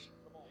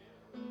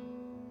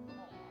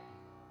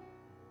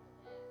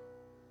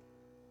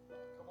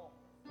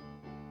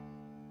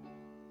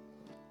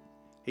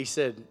 He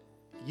said,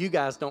 you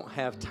guys don't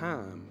have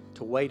time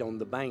to wait on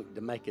the bank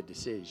to make a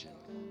decision.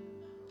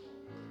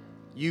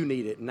 You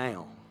need it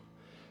now.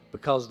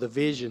 Because the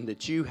vision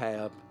that you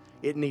have,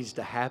 it needs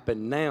to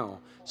happen now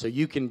so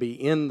you can be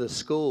in the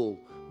school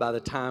by the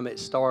time it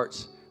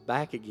starts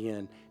back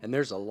again. And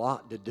there's a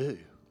lot to do.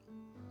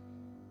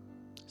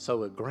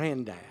 So a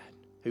granddad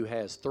who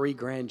has 3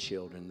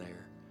 grandchildren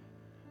there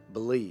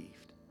believed.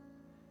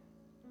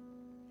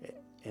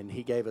 And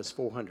he gave us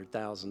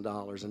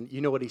 $400,000. And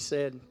you know what he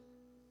said?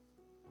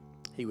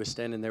 He was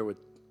standing there with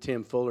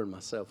Tim Fuller and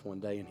myself one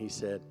day, and he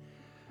said,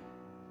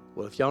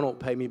 well, if y'all don't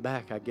pay me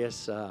back, I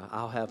guess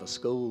I'll have a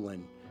school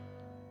and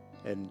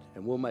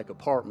we'll make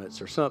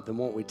apartments or something,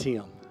 won't we,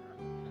 Tim?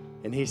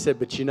 And he said,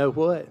 but you know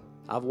what?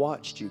 I've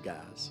watched you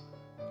guys.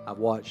 I've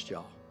watched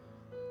y'all.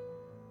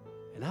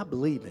 And I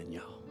believe in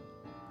y'all.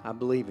 I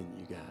believe in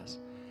you guys.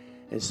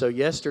 And so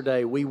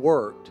yesterday we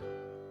worked.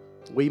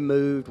 We've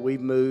moved. And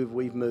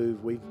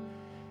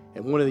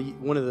one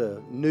of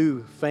the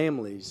new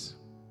families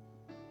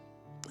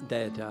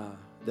that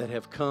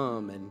have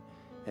come and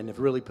have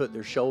really put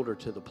their shoulder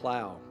to the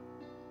plow.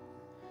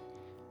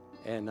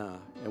 And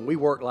we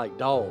work like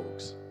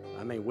dogs.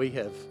 I mean,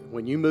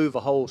 when you move a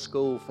whole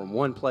school from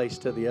one place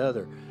to the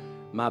other,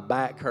 my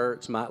back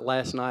hurts.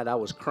 Last night I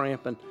was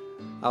cramping.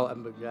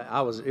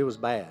 It was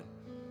bad.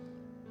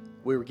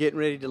 We were getting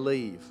ready to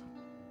leave.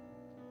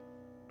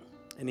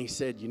 And he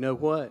said, you know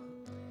what?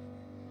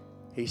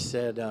 He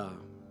said,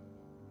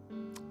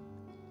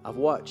 I've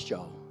watched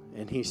y'all.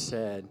 And he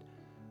said,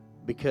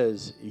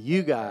 because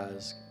you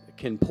guys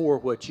can pour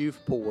what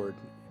you've poured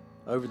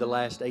over the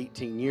last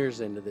 18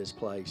 years into this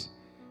place.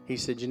 He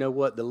said, you know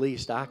what? The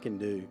least I can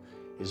do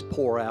is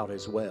pour out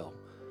as well.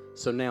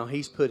 So now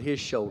he's put his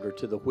shoulder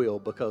to the wheel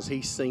because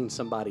he's seen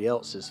somebody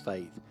else's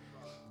faith.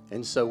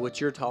 And so what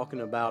you're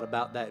talking about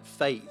that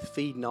faith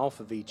feeding off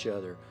of each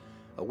other.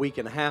 A week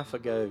and a half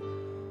ago,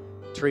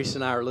 Teresa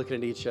and I are looking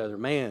at each other.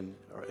 Man,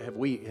 have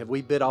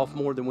we bit off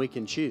more than we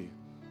can chew?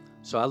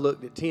 So I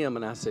looked at Tim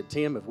and I said,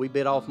 Tim, if we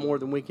bit off more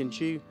than we can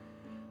chew,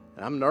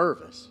 and I'm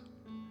nervous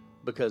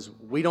because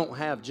we don't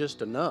have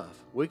just enough.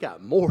 We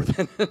got more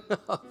than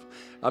enough.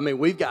 I mean,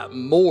 we've got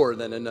more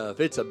than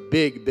enough. It's a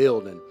big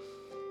building.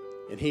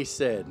 And he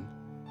said,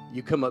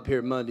 you come up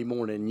here Monday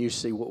morning and you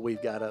see what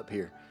we've got up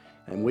here.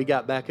 And we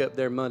got back up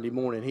there Monday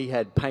morning. He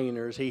had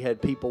painters. He had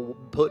people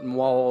putting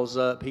walls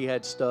up. He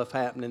had stuff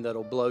happening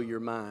that'll blow your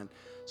mind.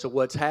 So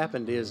what's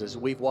happened is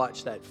we've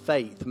watched that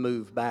faith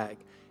move back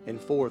and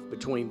forth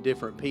between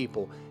different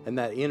people and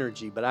that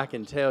energy. But I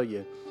can tell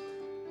you,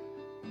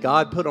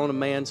 God put on a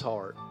man's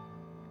heart.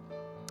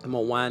 I'm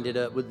going to wind it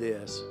up with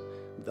this.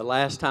 The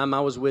last time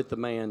I was with the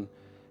man,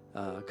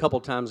 a couple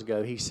times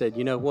ago, he said,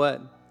 you know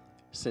what?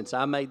 Since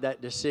I made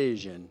that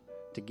decision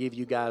to give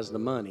you guys the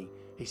money,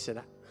 he said,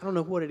 I don't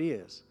know what it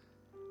is.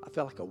 I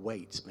feel like a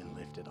weight's been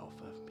lifted off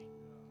of me.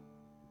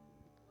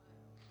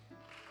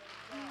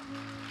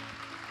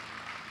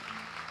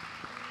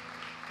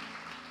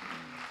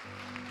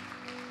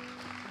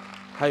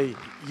 Hey,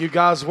 you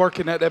guys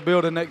working at that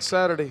building next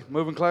Saturday,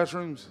 moving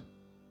classrooms?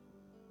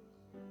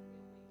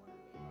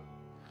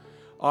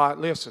 All right,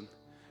 listen.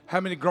 How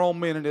many grown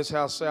men in this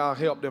house say I'll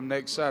help them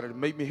next Saturday?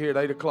 Meet me here at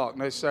 8 o'clock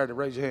next Saturday.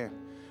 Raise your hand.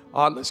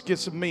 All right, let's get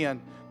some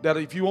men that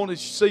if you want to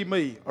see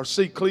me or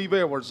see Cleve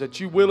Edwards, that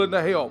you're willing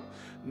to help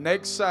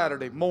next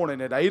Saturday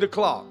morning at 8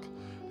 o'clock.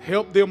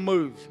 Help them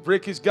move.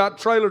 Ricky's got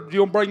trailer. You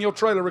want to bring your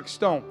trailer, Ricky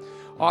Stone?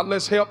 All right,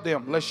 let's help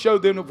them. Let's show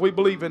them if we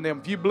believe in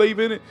them. If you believe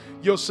in it,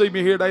 you'll see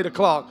me here at 8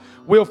 o'clock.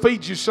 We'll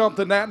feed you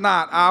something that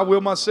night. I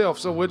will myself.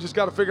 So we just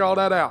got to figure all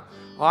that out.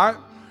 All right?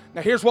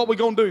 Now, here's what we're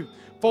going to do.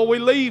 Before we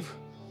leave,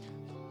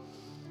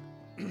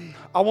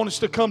 I want us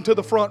to come to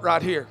the front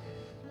right here.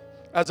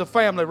 As a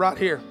family right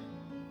here.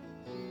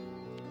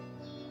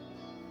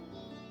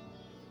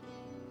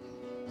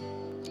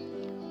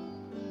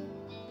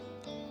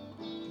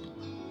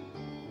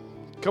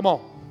 Come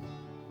on.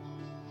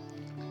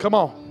 Come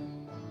on.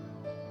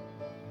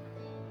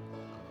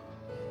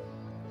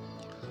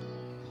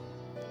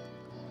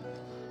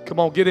 Come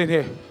on, get in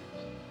here.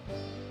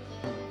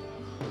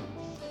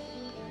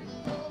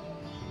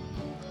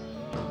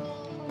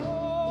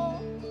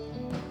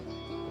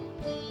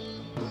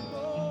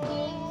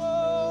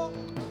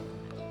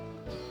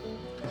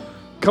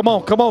 Come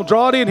on,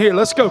 draw it in here.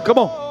 Let's go, come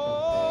on.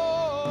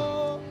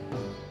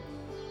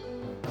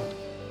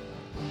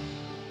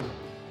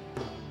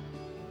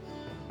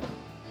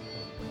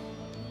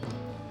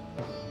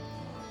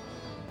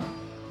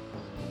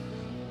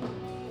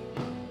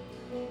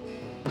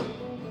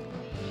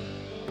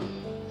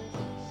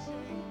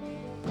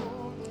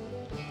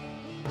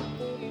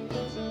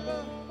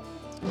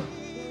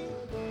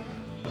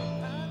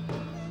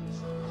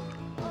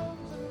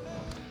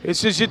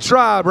 This is your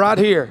tribe right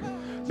here.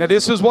 Now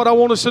this is what I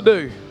want us to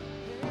do.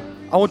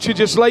 I want you to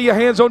just lay your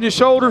hands on your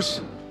shoulders.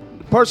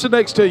 The person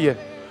next to you.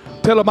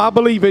 Tell them, I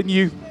believe in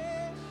you.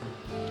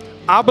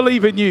 I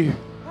believe in you.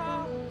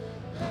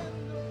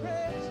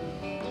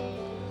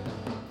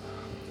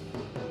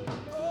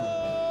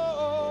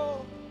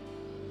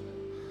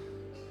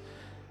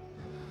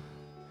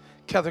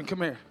 Catherine,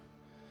 come here.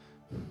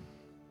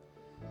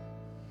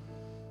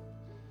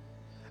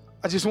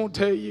 I just want to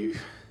tell you,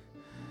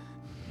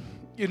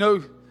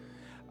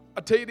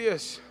 I'll tell you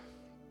this.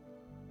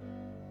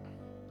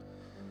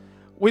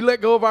 We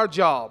let go of our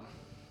job.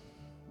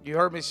 You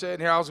heard me saying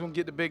here I was going to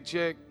get the big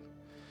check.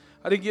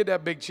 I didn't get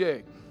that big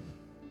check.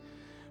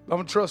 But I'm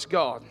going to trust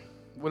God.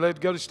 We let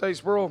go to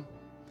Statesboro.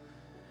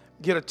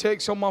 Get a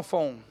text on my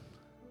phone.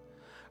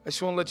 I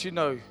just want to let you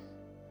know, I'm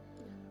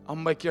going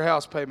to make your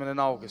house payment in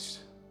August.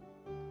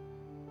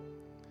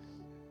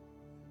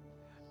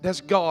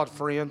 That's God,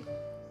 friend.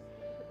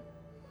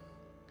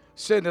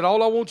 Saying that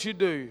all I want you to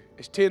do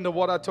is tend to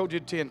what I told you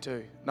to tend to,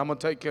 and I'm going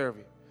to take care of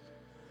you.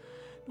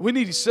 We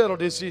need to settle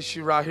this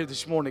issue right here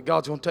this morning.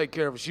 God's going to take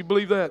care of us. You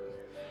believe that?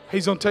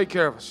 He's going to take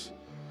care of us.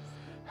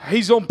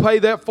 He's going to pay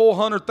that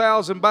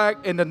 $400,000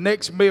 back and the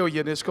next $1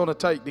 million it's going to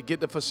take to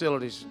get the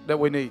facilities that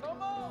we need.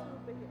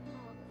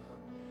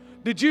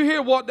 Did you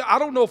hear what? I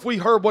don't know if we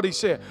heard what he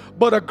said,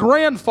 but a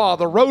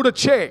grandfather wrote a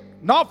check,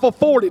 not for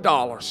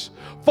 $40,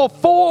 for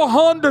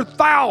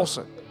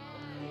 $400,000.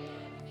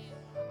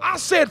 I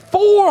said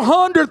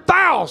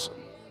 $400,000.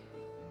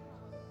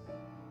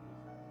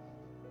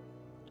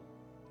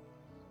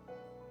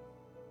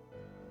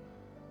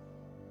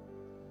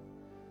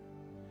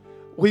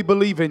 We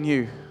believe in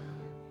you.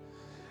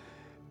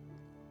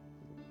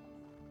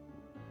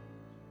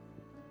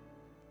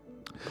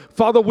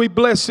 Father, we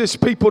bless this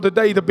people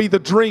today to be the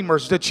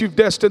dreamers that you've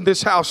destined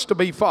this house to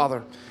be,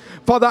 Father.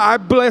 Father, I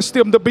bless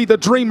them to be the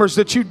dreamers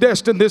that you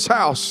destined this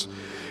house.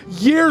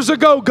 Years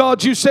ago,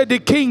 God, you said the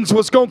kings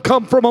was going to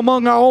come from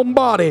among our own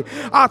body.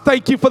 I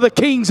thank you for the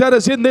kings that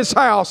is in this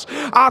house.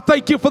 I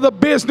thank you for the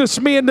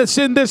businessmen that's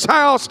in this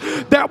house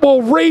that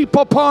will reap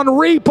upon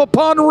reap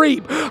upon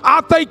reap.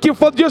 I thank you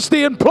for just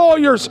the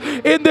employers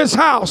in this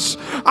house.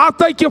 I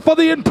thank you for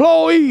the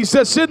employees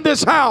that's in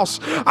this house.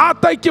 I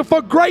thank you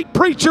for great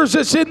preachers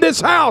that's in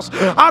this house.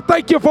 I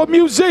thank you for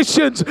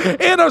musicians,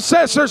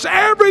 intercessors,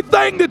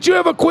 everything that you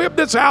have equipped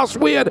this house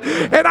with.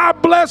 And I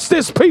bless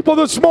this people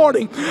this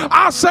morning.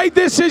 I say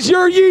this is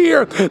your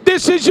year.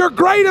 This is your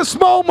greatest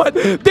moment.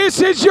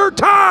 This is your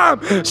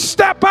time.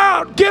 Step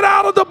out. Get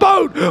out of the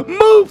boat.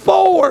 Move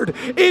forward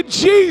in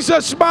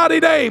Jesus' mighty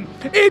name.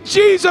 In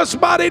Jesus'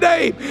 mighty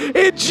name.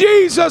 In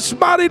Jesus'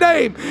 mighty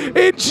name.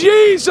 In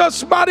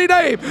Jesus' mighty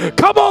name.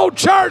 Come on,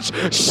 church.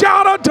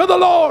 Shout unto the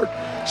Lord.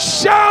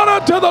 Shout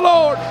unto the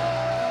Lord.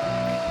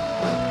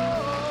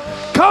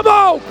 Come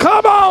on.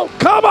 Come on.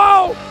 Come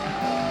on.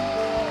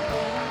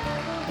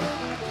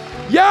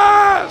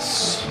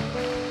 Yes.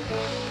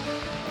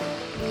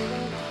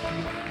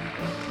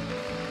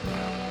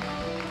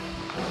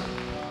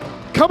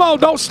 Come on,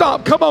 don't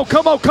stop. Come on,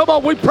 come on, come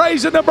on. We're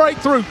praising the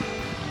breakthrough.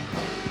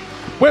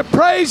 We're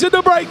praising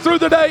the breakthrough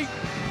today.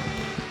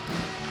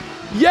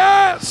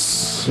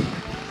 Yes.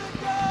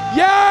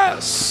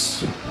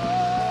 Yes.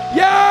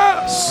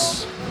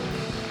 Yes.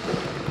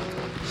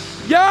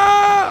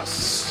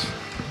 Yes.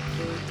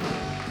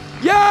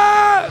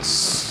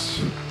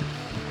 Yes.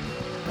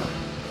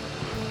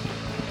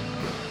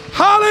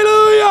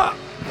 Hallelujah.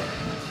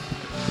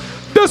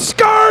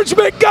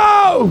 Discouragement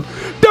go.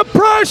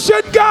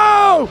 Depression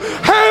go.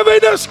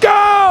 Heaviness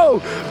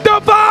go.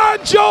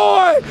 Divine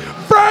joy.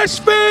 Fresh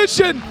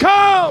vision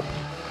come.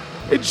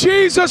 In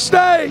Jesus'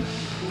 name.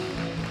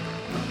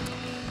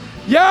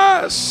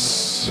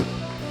 Yes.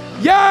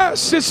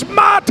 Yes, it's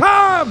my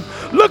time.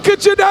 Look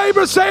at your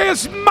neighbor, say,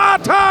 it's my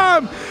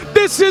time.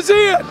 This is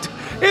it.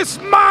 It's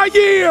my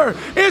year.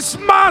 It's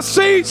my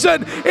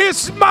season.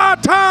 It's my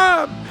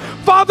time.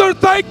 Father,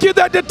 thank you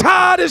that the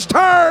tide is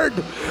turned.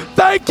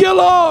 Thank you,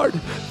 Lord.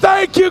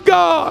 Thank you,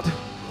 God.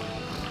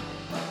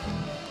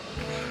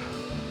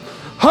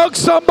 Hug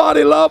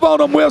somebody, love on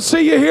them. We'll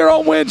see you here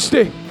on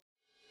Wednesday.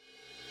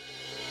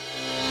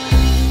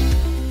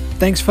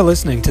 Thanks for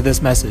listening to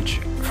this message.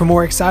 For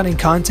more exciting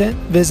content,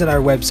 visit our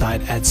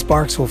website at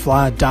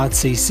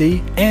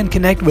sparkswillfly.cc and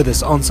connect with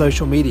us on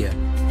social media.